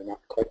of them are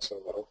not quite so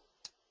low.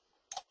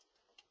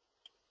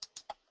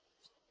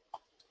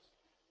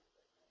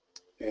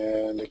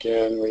 And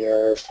again, we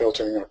are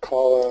filtering our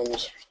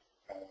columns.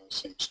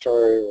 Same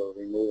story. We're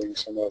removing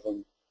some of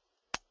them.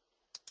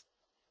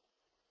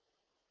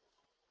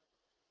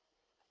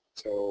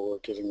 So we're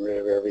getting rid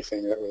of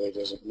everything that really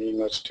doesn't mean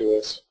much to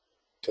us,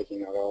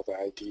 taking out all the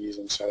IDs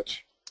and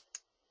such.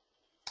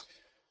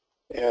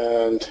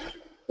 And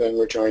then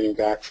we're joining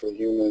back for the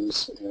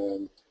humans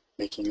and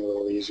making it a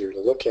little easier to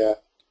look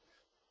at.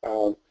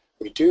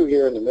 We do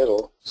here in the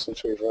middle,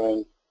 since we've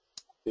run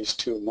these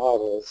two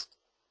models,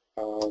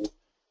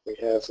 we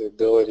have the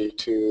ability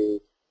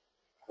to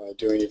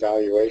do an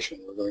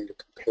evaluation. We're going to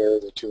compare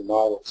the two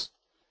models.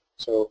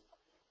 So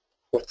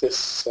what this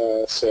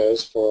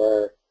says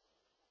for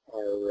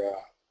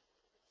our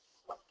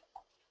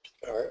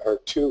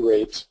two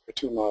rates, our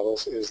two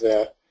models, is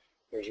that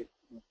there's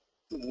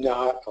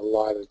not a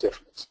lot of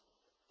difference.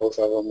 Both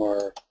of them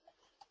are,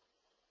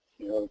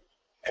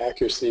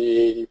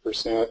 accuracy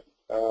 80%,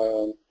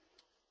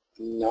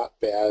 not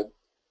bad.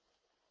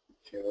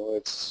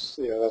 It's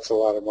that's a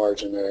lot of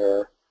margin of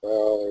error.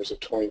 Well, there's a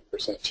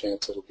 20%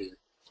 chance it'll be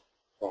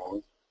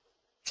wrong.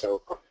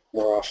 So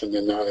more often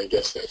than not, I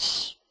guess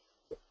that's.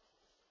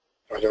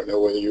 I don't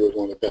know whether you would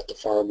want to bet the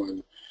farm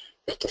on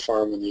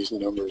these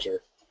numbers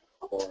or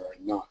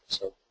not.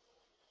 So.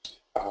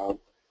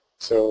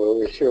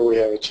 So here we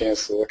have a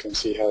chance to look and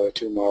see how the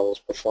two models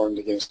performed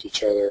against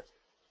each other,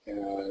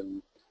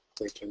 and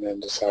we can then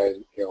decide,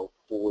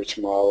 which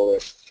model,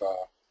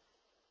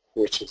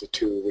 which of the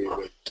two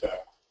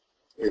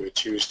we would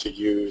choose to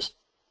use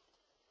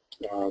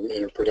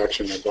in a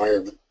production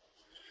environment.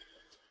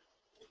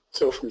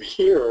 So from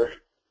here,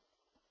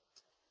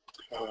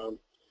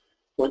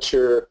 once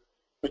you're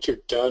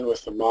done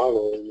with the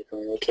model and you're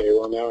going, okay,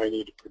 well now I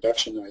need to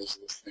productionize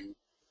this thing.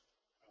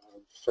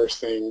 First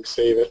thing,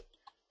 save it.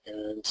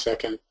 And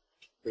second,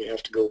 we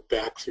have to go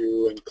back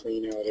through and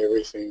clean out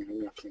everything.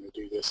 I'm not going to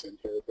do this in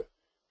here, but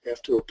we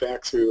have to go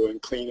back through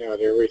and clean out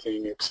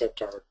everything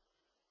except our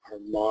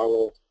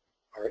model,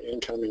 our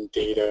incoming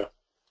data,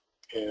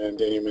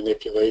 and any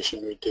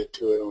manipulation we did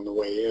to it on the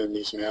way in,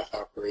 these math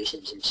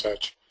operations and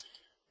such.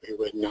 We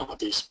would not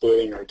be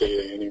splitting our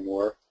data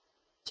anymore.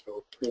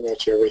 So pretty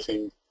much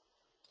everything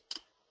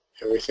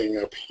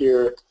up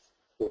here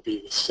will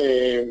be the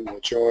same.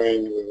 We'll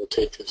join, we will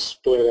take this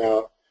split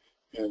out,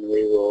 and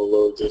we will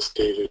load this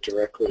data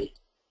directly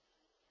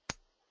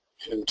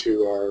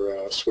into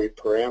our sweep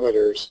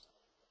parameters,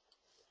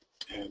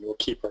 and we'll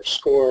keep our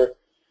score.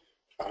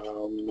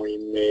 We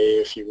may,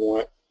 if you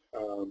want,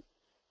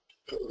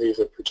 leave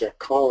the project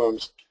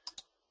columns,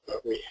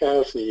 but we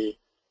have the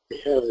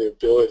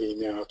ability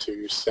now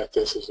to set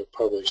this as a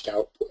published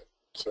output.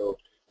 So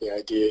the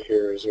idea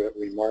here is that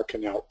we mark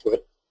an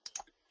output,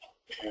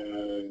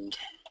 and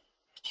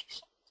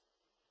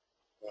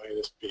why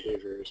this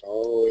behavior is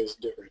always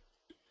different.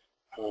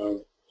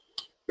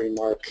 We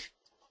mark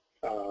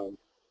our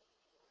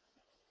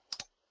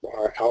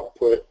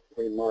output,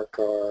 we mark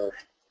our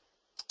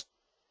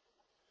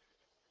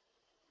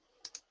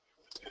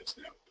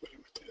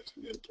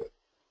input.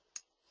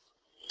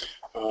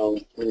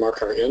 We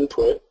mark our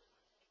input.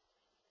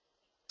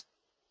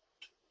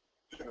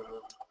 Have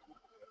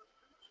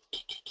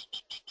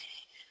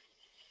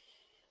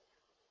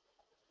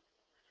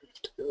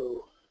to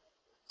go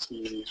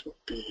see, these will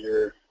be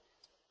here.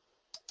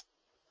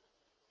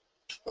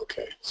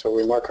 Okay, so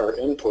we mark our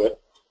input.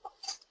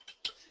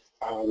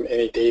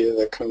 Any data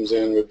that comes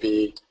in would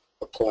be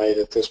applied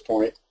at this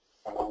point.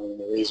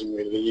 The reason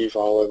we leave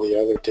all of the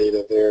other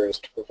data there is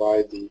to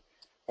provide the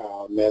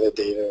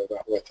metadata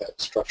about what that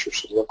structure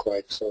should look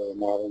like so the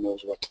model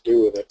knows what to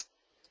do with it.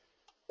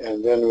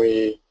 And then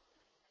we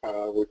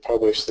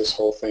publish this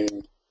whole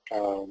thing,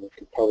 we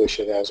can publish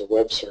it as a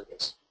web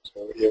service.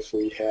 So if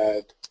we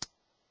had,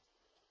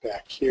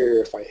 back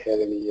here, if I had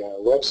any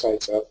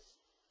websites up,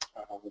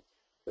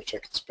 which I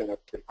could spin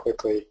up pretty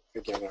quickly,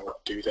 again I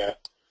won't do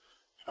that.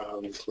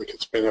 We can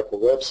spin up a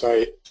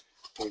website,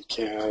 we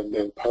can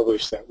then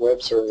publish that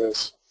web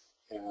service,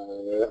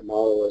 and that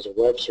model as a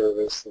web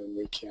service, then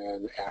we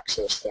can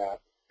access that,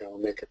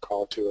 make a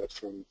call to it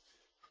from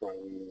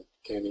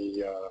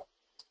any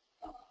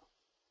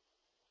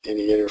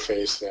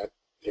interface that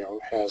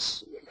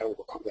has that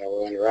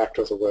will interact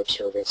with the web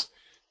service,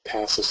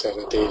 pass a set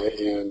of data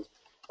in,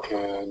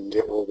 and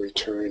it will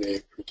return a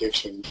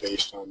prediction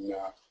based on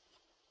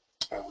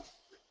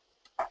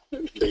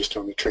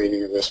the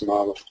training of this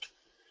model.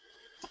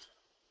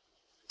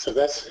 So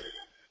that's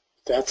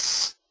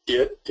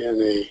it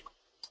in a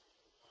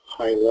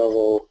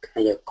high-level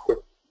kind of quick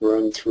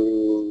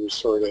run-through.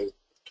 Sort of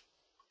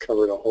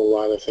covered a whole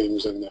lot of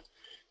things in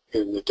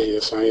the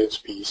data science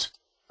piece,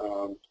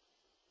 in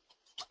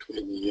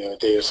the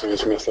data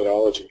science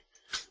methodology.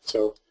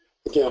 So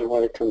again,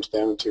 what it comes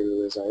down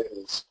to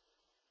is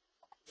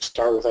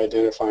start with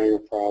identifying a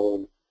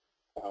problem,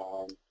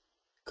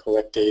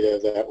 collect data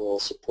that will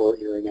support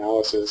your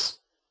analysis,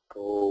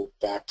 go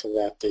back to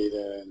that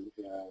data and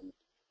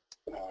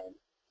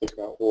think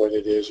about what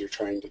it is you're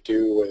trying to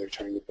do, whether you're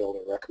trying to build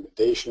a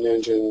recommendation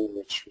engine,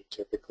 which we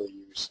typically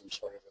use some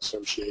sort of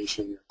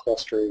association or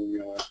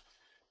clustering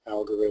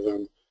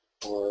algorithm,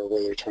 or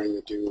whether you're trying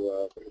to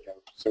do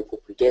simple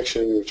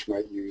prediction, which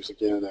might use,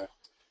 again, a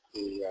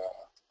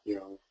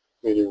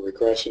linear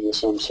regression of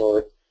some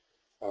sort.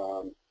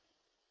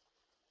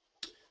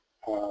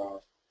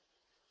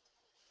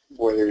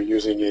 Whether you're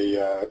using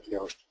a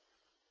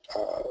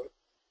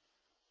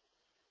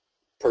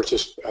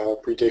purchase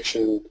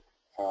prediction,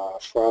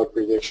 fraud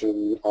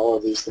prediction, all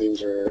of these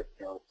things are,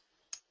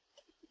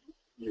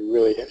 you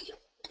really,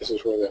 this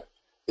is where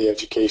the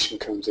education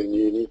comes in.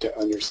 You need to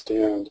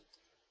understand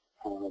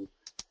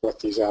what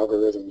these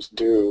algorithms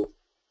do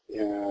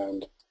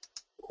and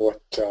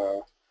what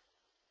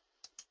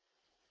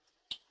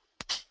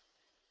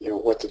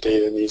what the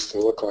data needs to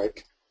look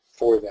like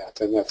for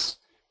that, and that's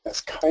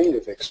kind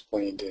of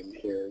explained in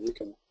here. You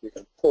can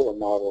pull a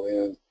model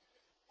in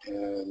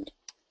and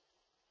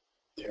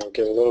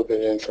get a little bit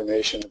of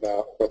information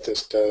about what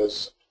this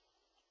does,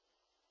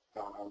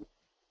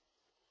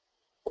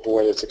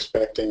 what it's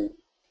expecting.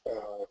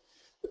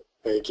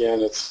 But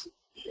again, it's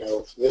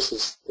this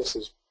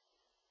is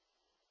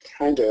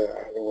kind of,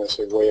 I don't want to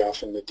say way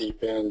off in the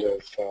deep end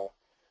of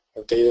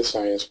data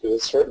science, but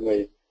it's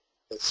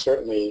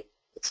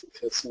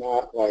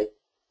not like,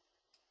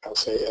 I'll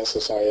say,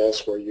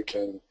 SSIS, where you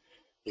can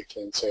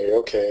say,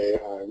 okay,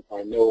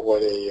 I know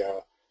what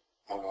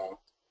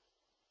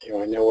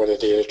I know what a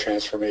data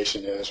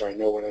transformation is, or I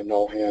know what a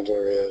null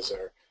handler is,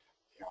 or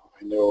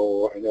I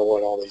know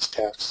what all these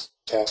tasks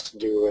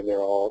do, and they're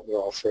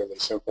all fairly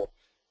simple.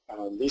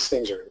 These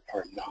things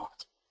are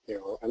not.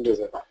 Under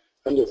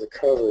the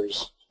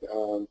covers,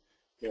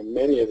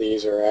 many of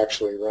these are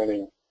actually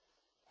running.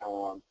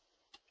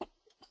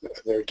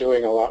 They're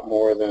doing a lot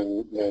more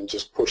than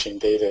just pushing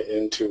data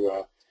into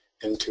a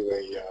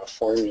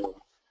formula.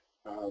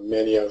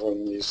 Many of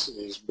them,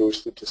 these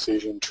boosted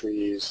decision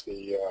trees,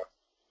 the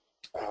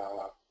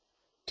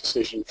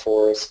decision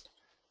forest,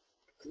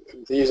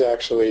 these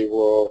actually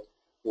will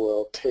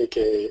will take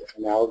an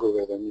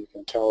algorithm. You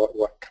can tell it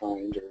what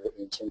kind, or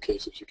in some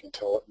cases you can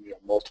tell it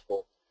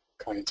multiple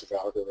kinds of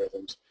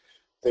algorithms.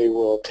 They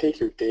will take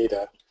your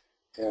data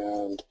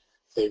and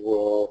they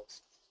will,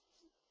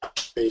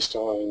 based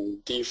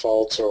on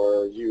defaults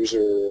or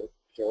user,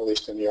 at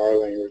least in the R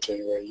language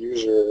anyway,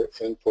 user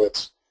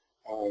inputs,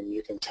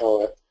 you can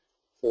tell it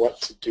what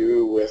to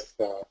do with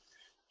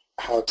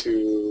how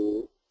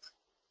to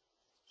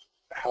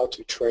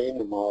train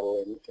the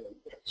model. And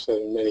so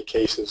in many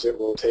cases it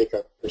will take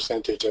a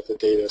percentage of the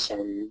data,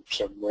 some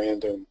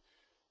random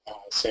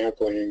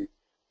sampling,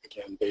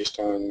 again based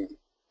on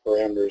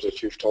parameters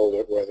that you've told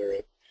it, whether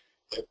it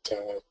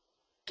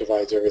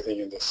divides everything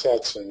into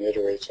sets and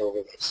iterates over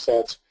those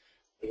sets.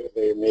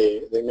 They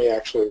may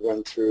actually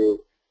run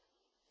through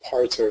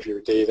parts of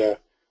your data,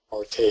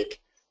 or take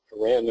a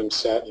random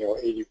set,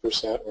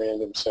 80%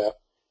 random set,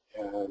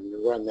 and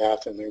run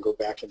that, and then go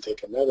back and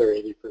take another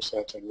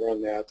 80% and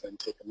run that, and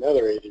take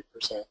another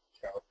 80%,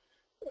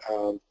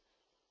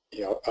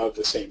 of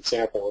the same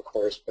sample, of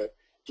course, but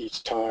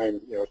each time,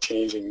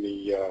 changing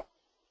the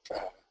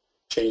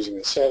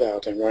set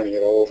out and running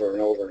it over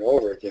and over and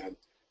over again,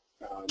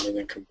 and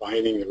then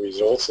combining the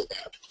results of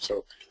that.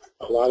 So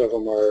a lot of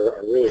them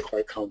are really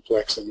quite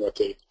complex in what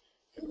they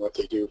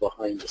do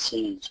behind the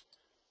scenes.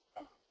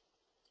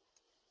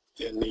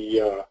 I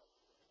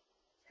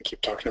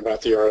keep talking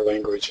about the R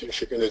language. If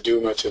you're going to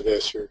do much of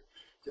this, you're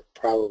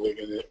probably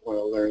going to want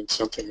to learn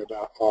something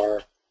about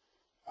R.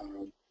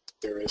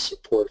 There is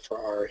support for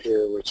R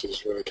here, which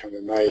is really kind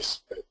of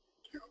nice, but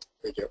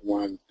we get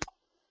one.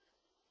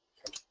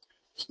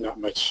 There's not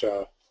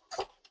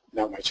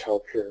much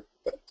help here.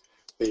 But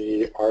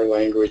the R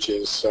language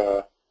is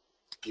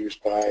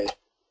used by,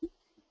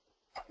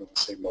 I don't want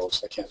to say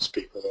most, I can't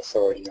speak with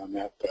authority on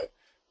that, but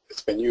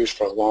it's been used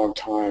for a long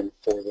time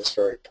for this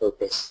very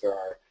purpose. There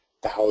are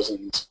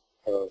thousands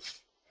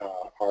of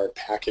R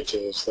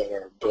packages that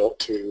are built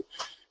to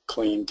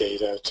clean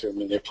data, to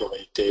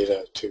manipulate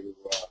data, to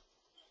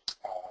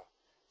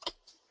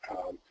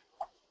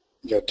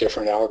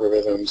different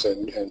algorithms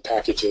and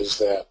packages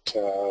that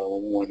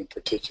one in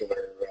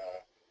particular,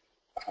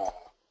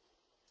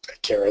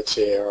 Caret,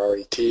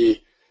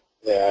 C-A-R-E-T,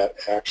 that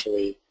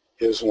actually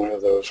is one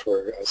of those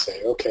where I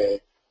say,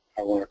 okay,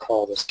 I want to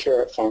call this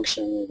caret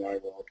function, and I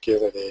will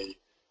give it a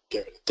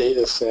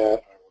data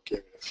set. I will give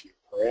it a few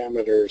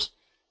parameters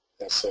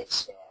that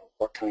says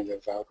what kind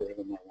of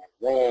algorithm I want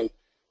to run.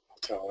 I'll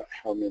tell it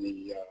how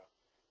many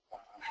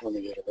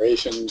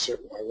iterations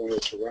I want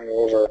it to run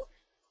over.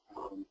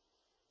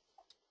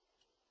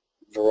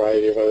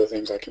 Variety of other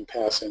things I can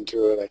pass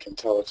into it. I can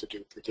tell it to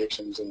do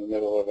predictions in the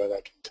middle of it.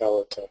 I can tell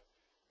it to,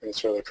 and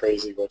it's really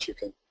crazy what you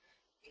can,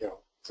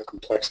 the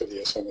complexity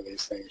of some of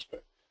these things.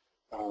 But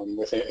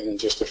within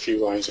just a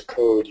few lines of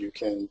code, you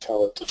can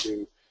tell it to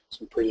do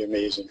some pretty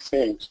amazing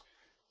things.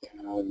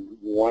 And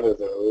one of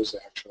those,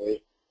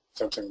 actually,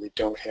 something we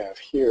don't have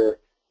here,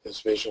 is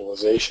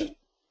visualization.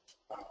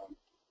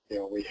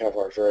 We have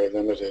our very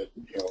limited,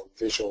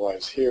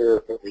 visualize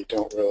here, but we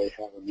don't really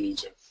have a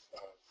means of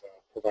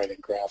providing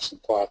graphs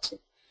and plots and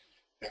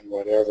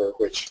whatever,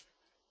 which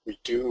we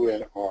do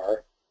in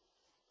R,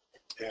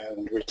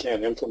 and we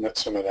can implement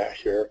some of that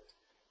here.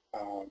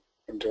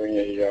 I'm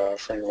doing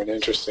for anyone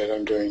interested,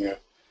 I'm doing a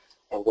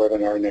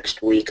webinar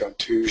next week on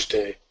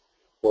Tuesday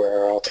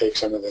where I'll take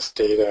some of this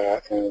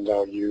data and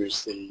I'll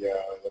use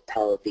the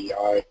Power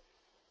BI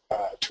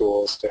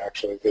tools to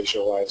actually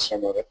visualize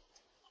some of it,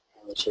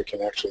 so we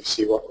can actually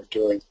see what we're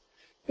doing.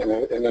 In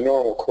the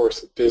normal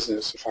course of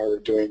business, if I were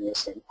doing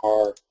this in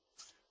R,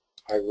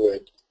 I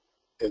would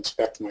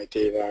inspect my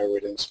data, I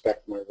would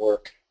inspect my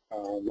work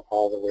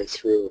all the way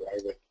through. I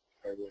would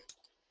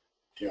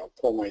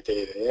pull my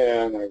data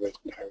in, I would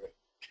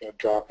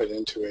drop it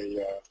into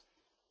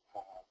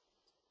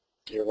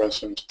run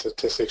some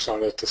statistics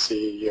on it to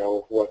see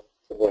what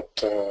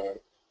the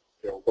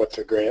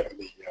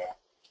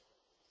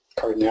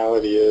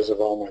cardinality is of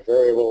all my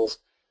variables.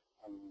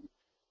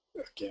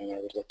 Again, I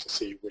would look to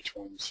see which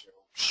ones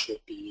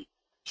should be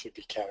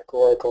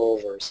categorical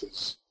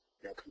versus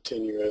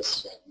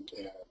continuous, and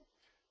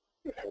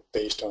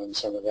based on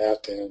some of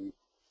that, then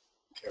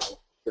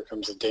here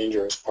comes the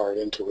dangerous part,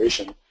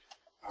 intuition.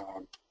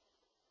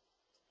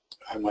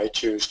 I might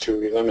choose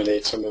to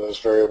eliminate some of those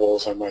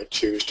variables. I might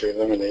choose to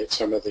eliminate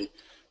some of the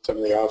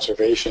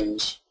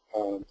observations.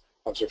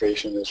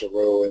 Observation is a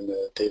row in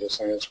the data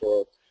science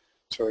world,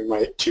 so we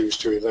might choose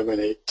to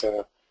eliminate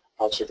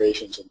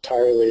observations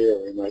entirely,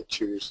 or we might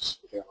choose,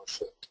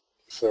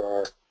 if there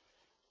are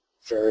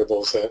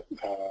variables that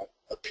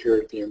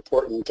appear to be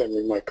important, then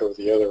we might go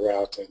the other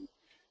route and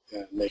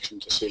make some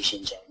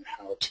decisions on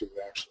how to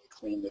actually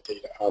clean the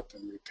data up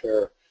and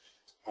repair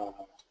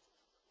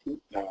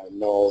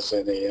nulls,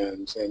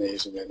 NaNs,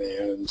 NAs, and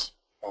NaNs,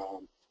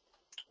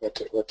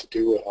 what to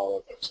do with all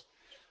of those.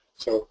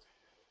 So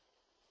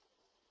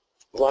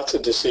lots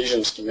of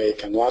decisions to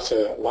make, and lots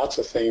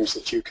of things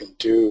that you can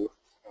do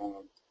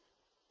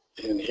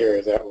in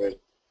here that would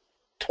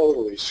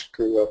totally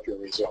screw up your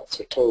results,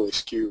 or totally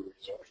skew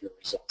your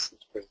results,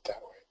 let's put it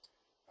that way.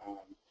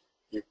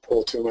 you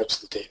pull too much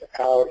of the data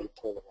out, you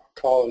pull the wrong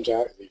columns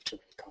out, you leave too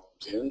many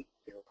columns in,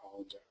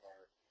 columns that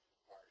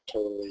are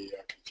totally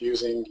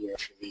confusing.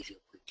 If you leave your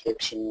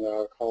prediction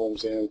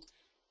columns in,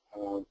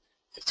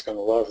 it's going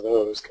to love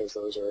those because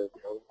those are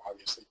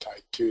obviously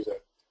tied to the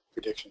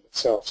prediction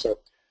itself. So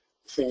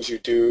things you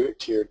do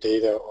to your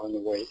data on the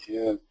way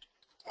in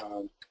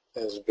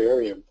is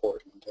very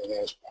important, and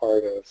as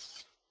part of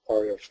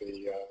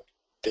the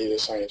data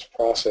science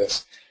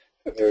process,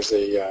 there's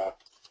a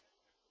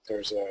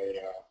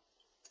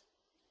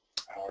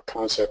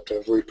concept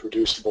of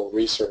reproducible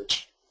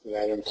research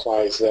that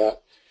implies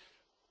that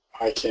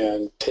I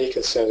can take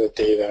a set of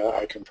data,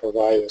 I can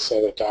provide a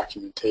set of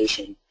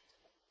documentation,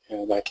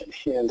 and I can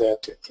hand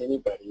that to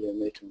anybody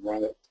and they can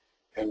run it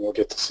and we'll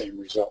get the same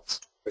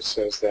results, which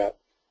says that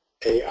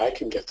A, I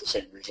can get the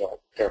same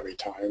result every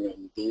time,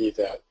 and B,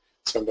 that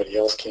somebody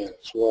else can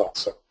as well.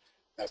 So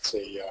that's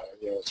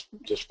it's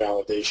just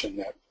validation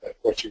that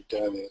what you've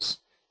done is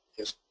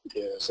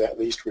at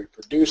least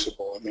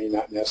reproducible. It may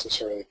not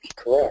necessarily be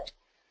correct,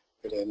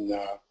 but in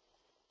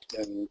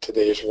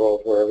today's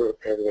world where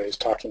everybody's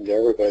talking to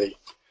everybody,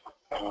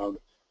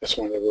 that's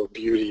one of the real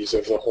beauties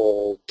of the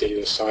whole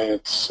data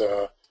science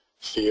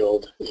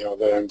field,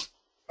 that I'm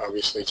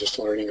obviously just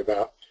learning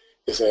about,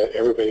 is that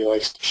everybody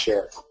likes to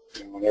share,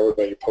 and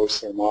everybody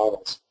posts their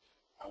models.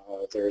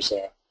 There's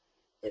a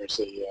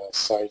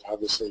site,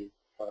 obviously,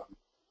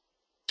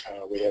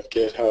 we have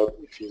GitHub.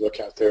 If you look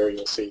out there,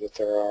 you'll see that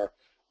there are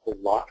a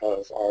lot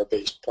of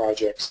R-based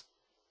projects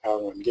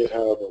out on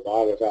GitHub, a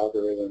lot of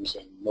algorithms,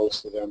 and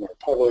most of them are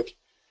public.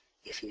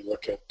 If you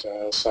look at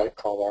a site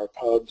called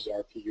rpubs,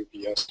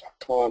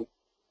 rpubs.com,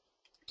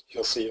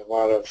 you'll see a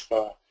lot of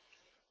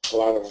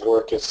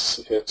work. It's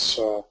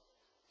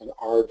an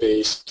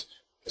R-based.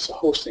 It's a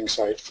hosting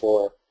site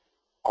for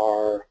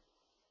R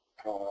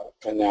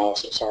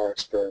analysis, R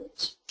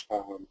experiments.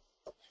 A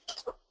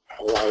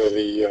lot of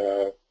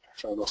the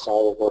almost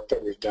all the work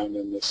that we've done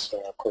in this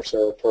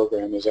Coursera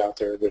program is out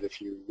there, but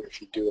if you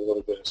do a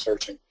little bit of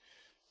searching,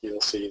 you'll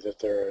see that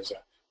there is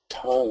a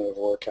ton of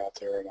work out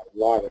there and a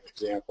lot of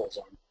examples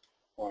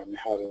on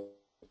how to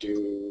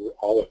do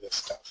all of this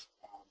stuff.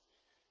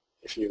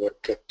 If you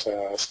look at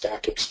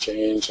Stack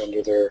Exchange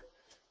under their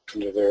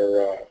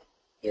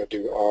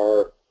do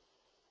R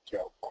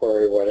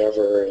query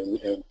whatever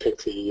and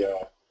pick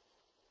the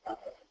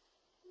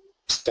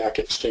Stack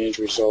Exchange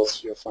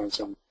results, you'll find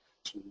some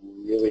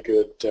really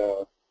good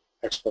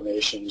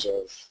explanations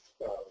of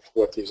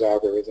what these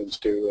algorithms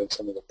do and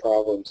some of the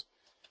problems.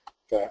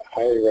 But I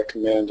highly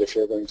recommend, if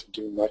you're going to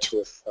do much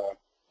with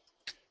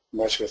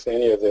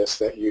any of this,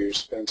 that you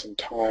spend some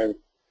time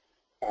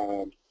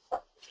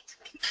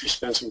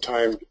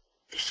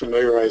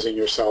familiarizing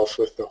yourself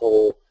with the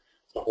whole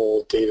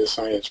data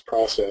science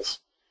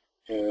process.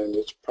 And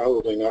it's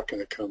probably not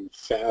going to come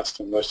fast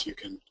unless you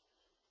can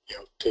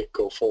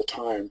go full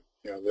time.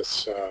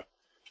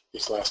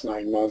 These last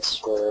 9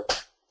 months were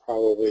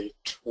probably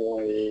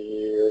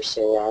 20 or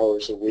so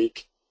hours a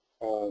week,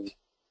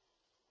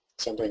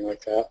 something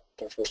like that.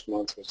 The first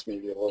month was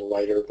maybe a little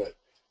lighter, but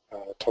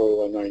a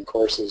total of 9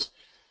 courses.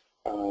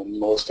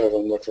 Most of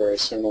them look very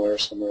similar.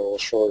 Some are a little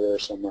shorter.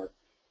 Some are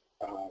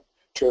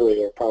truly.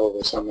 There are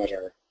probably some that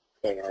are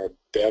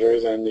better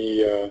than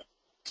the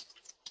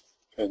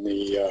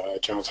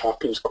Johns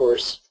Hopkins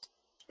course.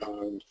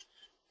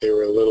 They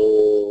were a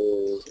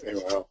little.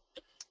 Anyway,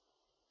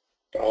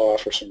 I'll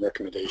offer some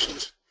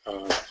recommendations.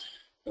 And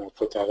I'll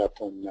put that up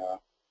on.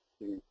 You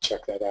can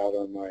check that out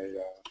on my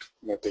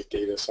big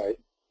data site.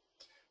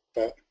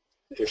 But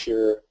if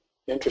you're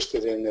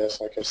interested in this,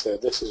 like I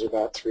said, this is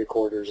about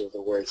 3/4 of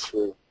the way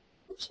through.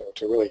 So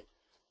to really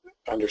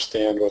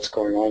understand what's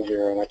going on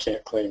here, and I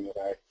can't claim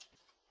that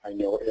I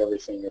know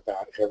everything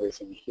about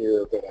everything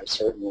here, but I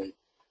certainly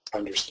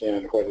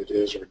understand what it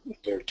is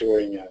they're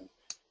doing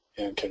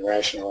and can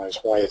rationalize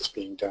why it's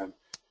being done.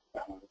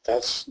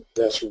 That's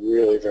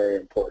really very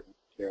important.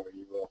 You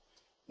will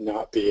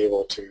not be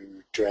able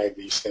to drag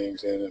these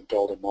things in and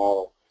build a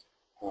model.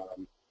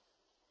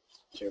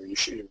 You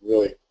should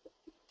really,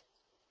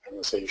 I'm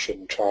going to say you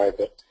shouldn't try,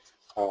 but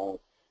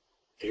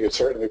you could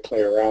certainly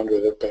play around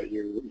with it, but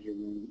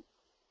you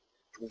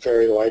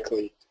very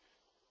likely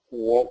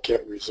won't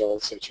get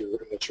results that you're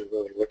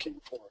really looking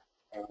for,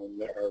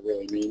 that are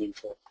really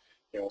meaningful.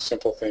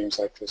 Simple things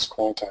like this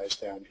quantize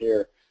down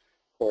here,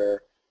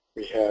 where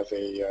we have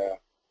a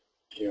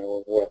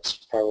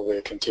what's probably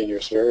a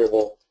continuous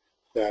variable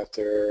that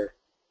they're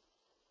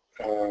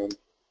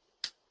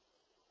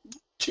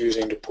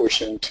choosing to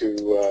push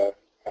into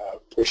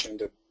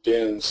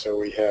bins. So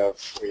we have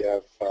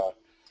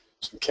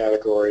some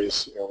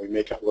categories. We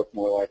make it look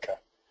more like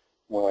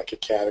a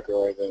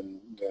category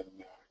than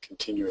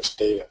continuous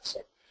data.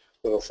 So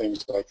little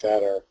things like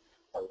that are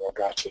real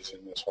gotchas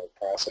in this whole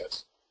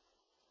process.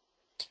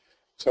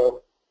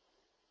 So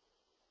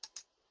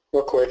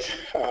real quick,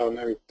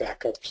 let me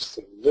back up just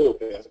a little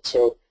bit.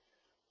 So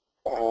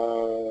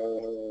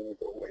go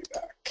way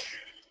back.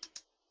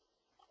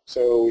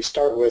 So we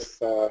start with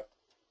real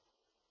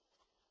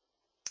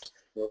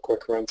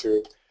quick run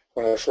through.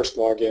 when I first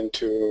log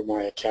into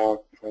my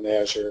account on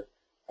Azure,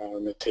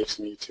 it takes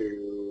me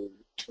to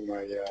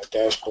my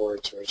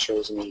dashboard, so it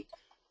shows me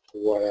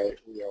what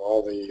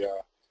all the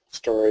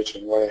storage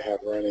and what I have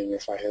running.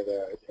 If I had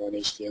an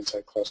HD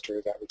Insight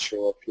cluster, that would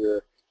show up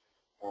here.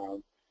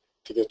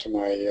 To get to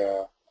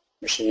my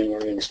machine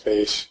learning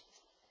space,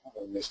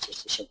 it's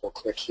just a simple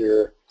click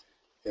here,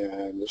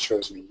 and it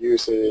shows me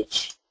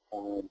usage.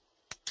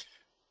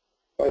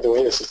 By the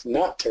way, this is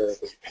not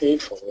terribly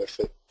painful if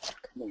it,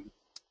 come on,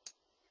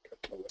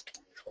 got to look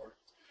 24.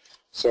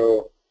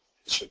 So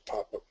it should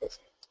pop up with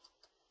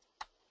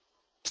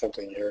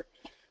something here.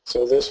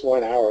 So this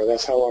 1 hour,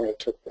 that's how long it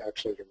took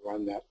actually to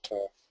run that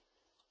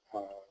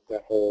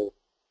that whole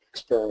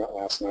experiment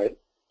last night,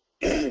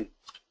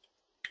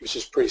 which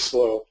is pretty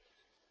slow.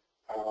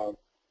 I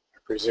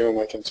presume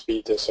I can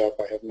speed this up.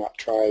 I have not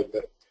tried,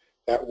 but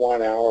that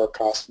 1 hour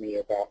cost me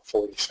about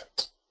 40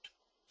 cents.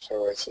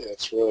 So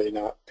it's really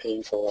not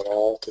painful at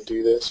all to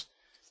do this.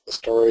 The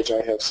storage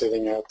I have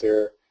sitting out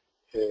there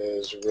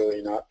is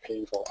really not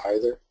painful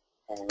either.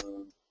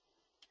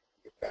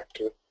 Get back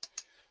to it.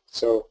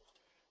 So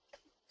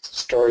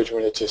storage,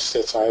 when it just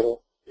sits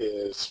idle,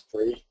 is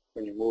free.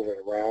 When you move it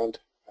around,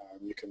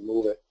 you can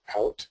move it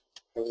out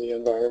of the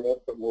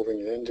environment, but moving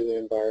it into the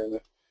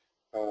environment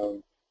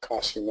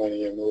costs you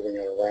money, and moving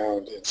it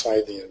around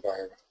inside the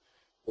environment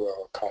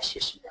will cost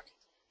you some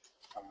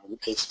money.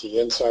 HD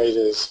Insight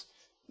is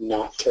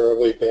not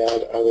terribly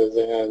bad, other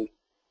than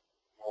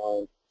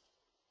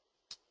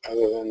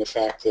the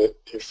fact that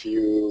if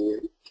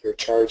you're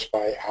charged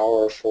by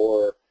hour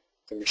for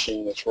the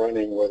machine that's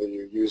running, whether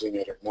you're using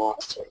it or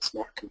not, so it's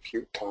not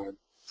compute time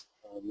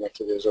like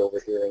it is over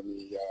here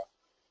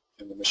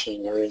in the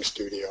machine learning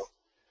studio.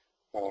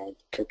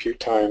 Compute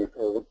time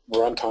or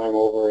runtime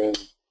over in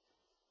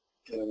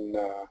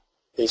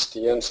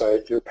HD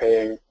Insight, you're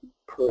paying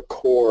per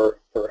core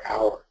per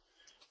hour.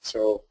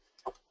 So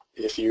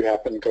if you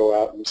happen to go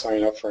out and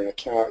sign up for an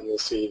account, you'll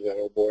see that,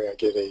 oh boy, I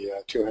get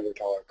a $200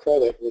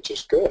 credit, which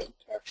is good,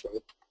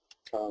 actually.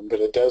 But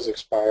it does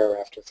expire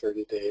after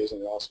 30 days,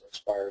 and it also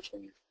expires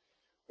when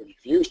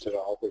you've used it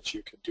all, which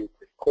you could do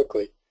pretty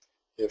quickly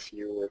if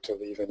you were to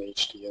leave an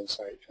HD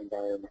Insight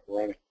environment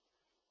running.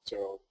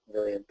 So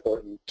very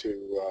important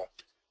to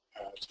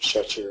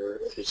shut your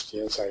HD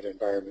Insight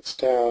environments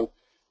down.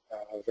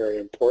 Very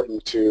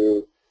important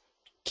to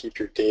keep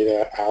your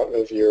data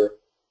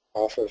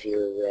off of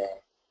your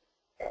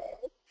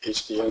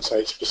HD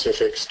Insight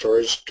specific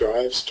storage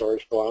drives,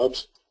 storage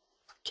blobs.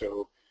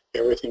 So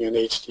everything in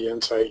HD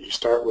Insight, you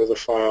start with a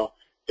file,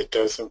 it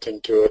does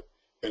something to it,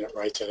 and it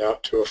writes it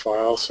out to a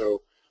file.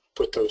 So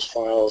put those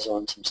files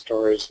on some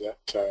storage that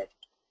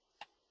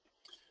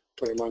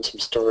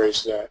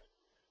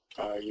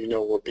you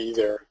know will be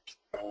there.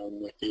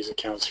 Like these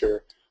accounts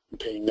here, I'm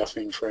paying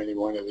nothing for any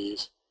one of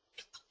these.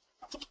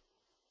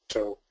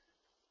 So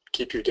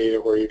keep your data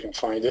where you can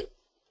find it.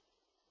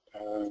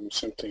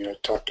 Something I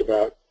talked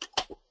about,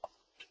 I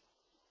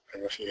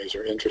don't know if you guys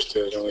are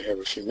interested, I only have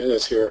a few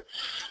minutes here.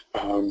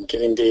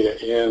 Getting data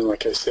in,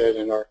 like I said,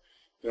 in our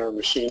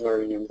machine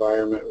learning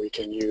environment, we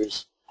can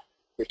use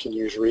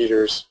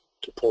readers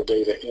to pull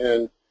data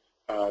in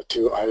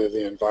to either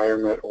the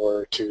environment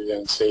or to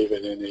then save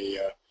it in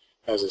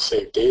as a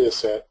saved data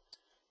set.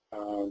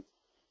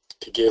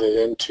 To get it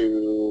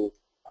into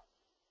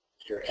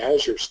your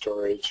Azure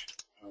storage,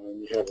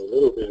 you have a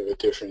little bit of a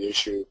different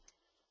issue.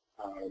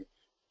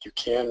 You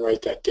can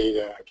write that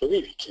data, I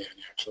believe you can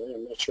actually,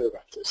 I'm not sure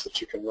about this, that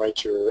you can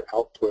write your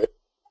output.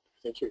 I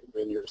think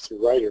when you're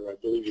through Writer, I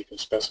believe you can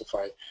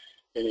specify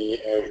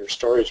any Azure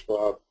storage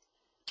blob.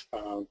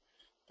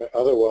 But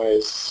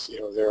otherwise,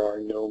 there are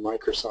no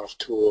Microsoft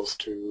tools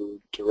to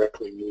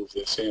directly move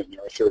this in.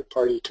 There are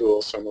third-party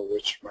tools, some of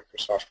which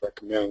Microsoft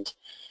recommends.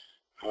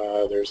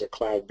 There's a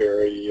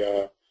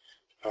Cloudberry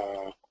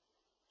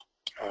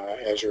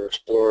Azure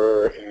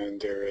Explorer,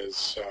 and there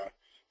is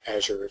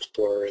Azure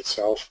Explorer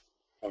itself.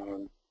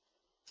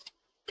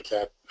 But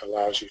that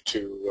allows you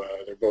to,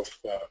 they're both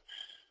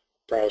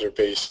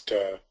browser-based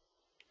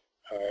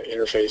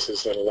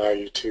interfaces that allow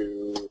you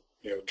to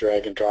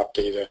drag and drop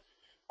data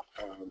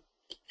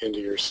into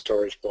your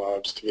storage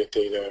blobs to get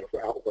data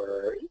out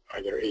where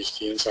either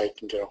HD Insight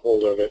can get a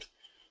hold of it,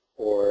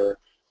 or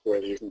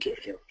whether you can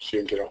get, so you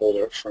can get a hold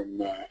of it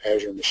from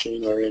Azure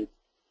Machine Learning.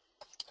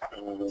 I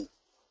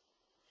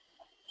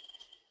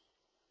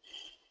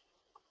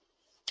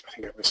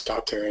think I'm going to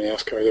stop there and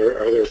ask, are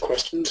there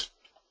questions?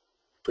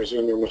 I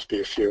presume there must be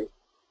a few.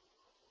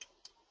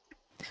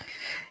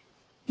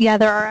 Yeah,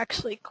 there are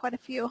actually quite a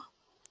few.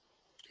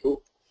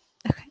 Cool.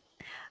 Okay.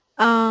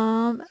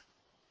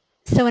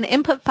 So an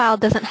input file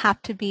doesn't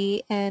have to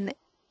be an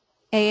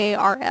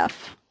AARF.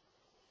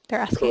 They're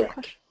asking a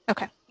question.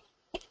 Okay.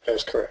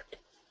 That's correct.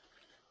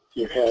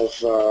 You have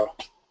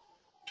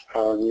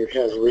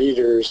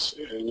readers,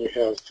 and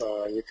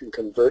you can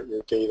convert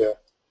your data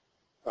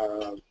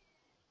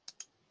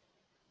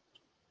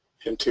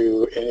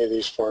into any of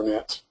these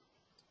formats.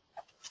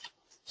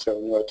 So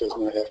no, it does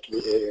not have to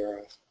be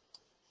AARF.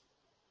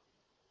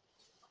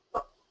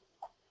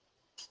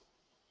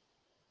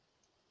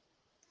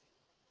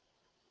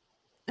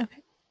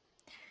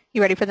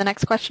 You ready for the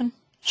next question?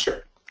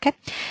 Sure. Okay.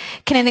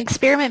 Can an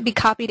experiment be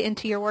copied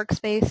into your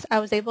workspace? I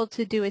was able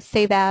to do a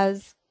save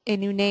as a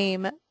new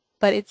name,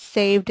 but it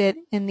saved it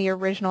in the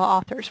original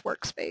author's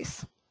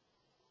workspace.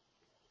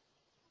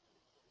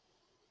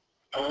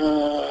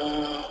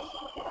 I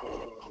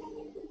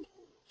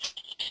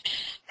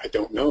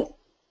don't know.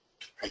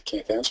 I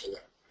can't answer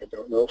that. I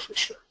don't know for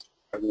sure.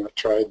 I've not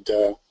tried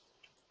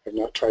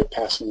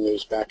passing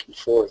those back and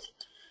forth.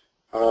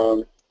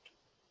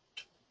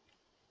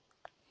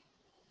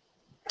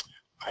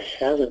 I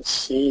haven't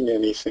seen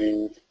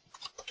anything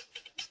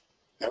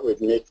that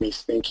would make me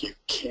think you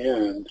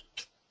can.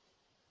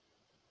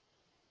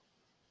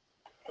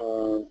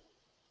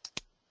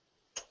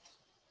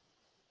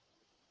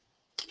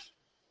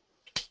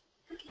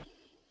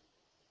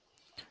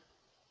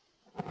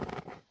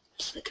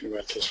 Just thinking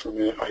about this for a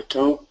minute. I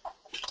don't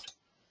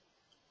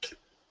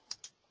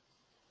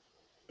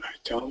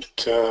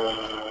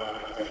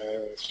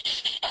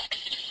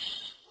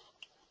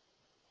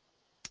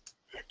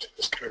back to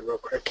this guy real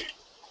quick.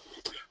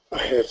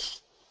 I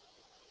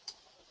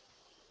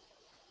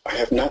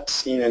have not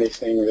seen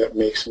anything that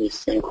makes me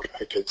think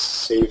I could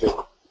save it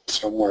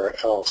somewhere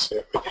else.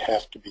 It would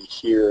have to be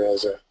here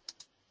as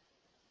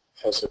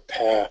a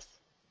path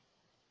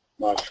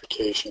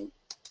modification.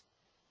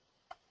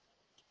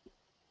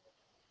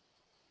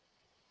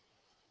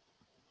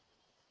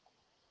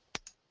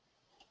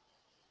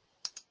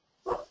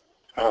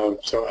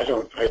 So I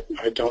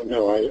don't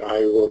know.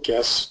 I will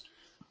guess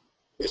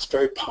it's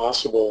very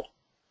possible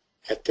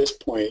at this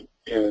point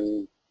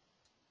in,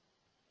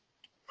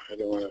 I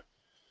don't want to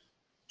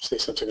say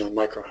something on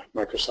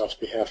Microsoft's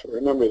behalf, but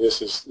remember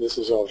this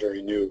is all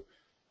very new.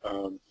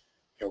 You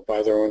know,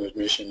 by their own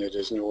admission, it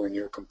is nowhere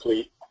near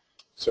complete.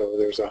 So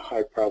there's a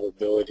high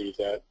probability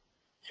that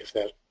if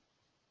that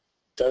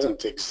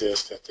doesn't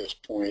exist at this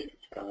point,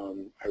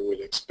 I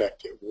would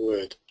expect it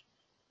would.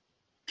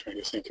 I'm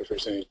trying to think if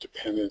there's any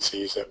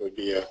dependencies that would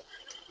be a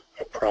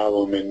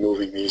problem in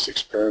moving these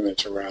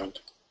experiments around.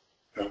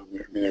 I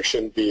mean, there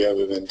shouldn't be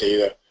other than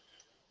data,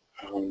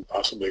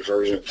 possibly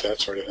versions,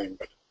 that sort of thing.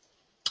 But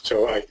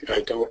so I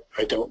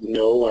don't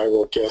know. I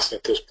will guess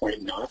at this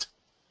point not.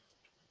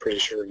 Pretty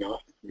sure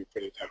not. Let me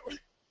put it that way.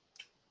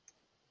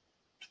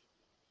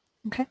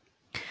 Okay.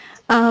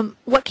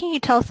 What can you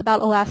tell us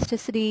about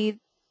elasticity?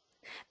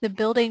 The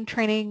building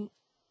training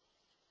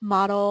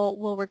model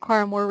will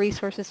require more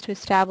resources to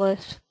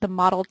establish the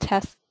model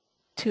test,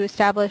 to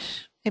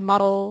establish a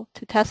model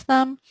to test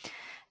them,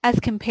 as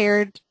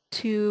compared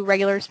to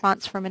regular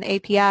response from an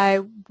API,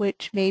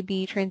 which may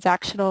be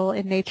transactional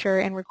in nature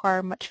and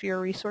require much fewer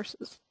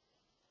resources.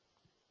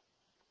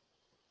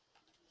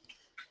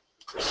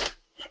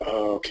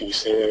 Can you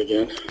say that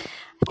again?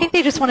 I think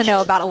they just want to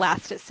know about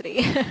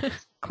elasticity.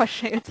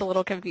 Question, it's a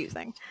little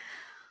confusing.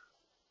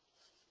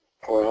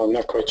 Well, I'm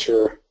not quite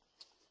sure.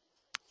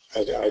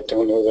 I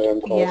don't know that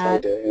I'm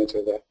qualified to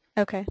answer that.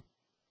 Okay.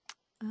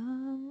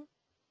 And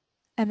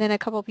then a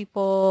couple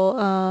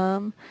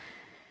people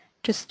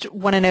just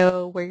want to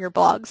know where your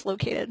blog's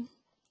located.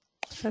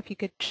 So if you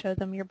could show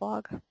them your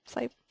blog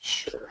site.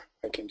 Sure,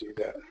 I can do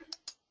that.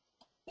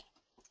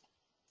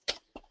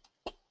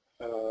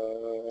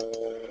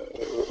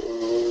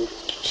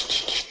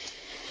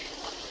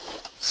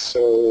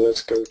 So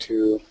let's go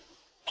to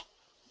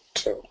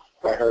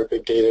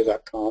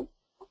iHeartBigData.com.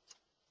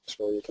 That's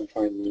where you can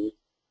find me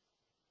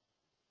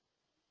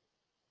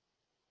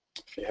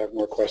if you have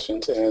more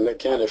questions. And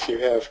again, if you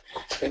have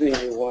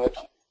anything you want,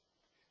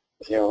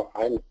 you know,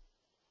 I'm,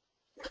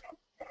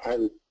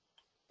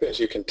 as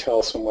you can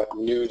tell, somewhat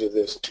new to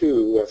this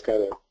too. I've got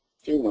a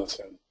few months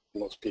on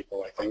most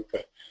people, I think,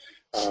 but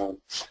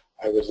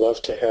I would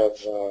love to have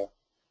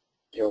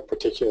you know,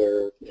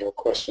 particular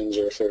questions,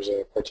 or if there's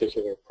a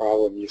particular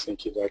problem you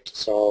think you'd like to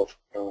solve.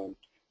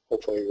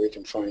 Hopefully, we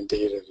can find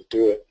data to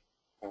do it.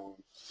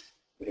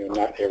 You know,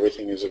 not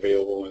everything is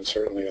available, and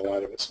certainly a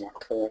lot of it's not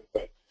current.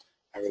 But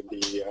I would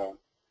be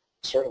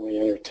certainly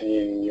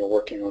entertaining, you know,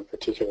 working on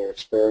particular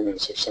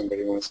experiments if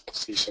somebody wants to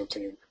see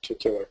something in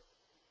particular.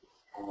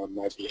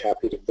 I'd be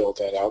happy to build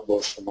that out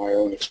both from my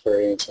own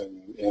experience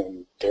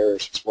and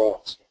theirs as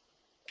well. So,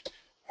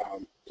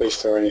 please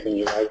throw anything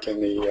you like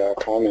in the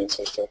comments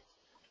as to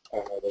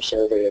the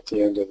survey at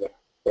the end of the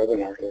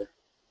webinar here.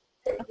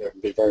 That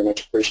would be very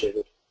much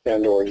appreciated.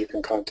 And or you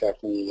can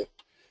contact me at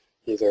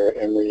either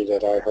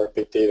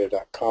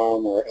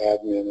mreed@iheartbigdata.com or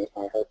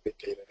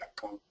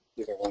admin@iheartbigdata.com.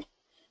 Either one.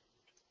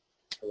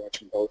 I watch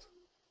them both.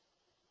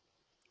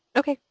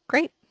 Okay,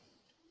 great.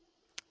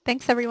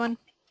 Thanks, everyone.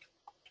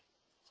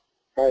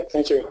 All right,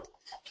 thank you.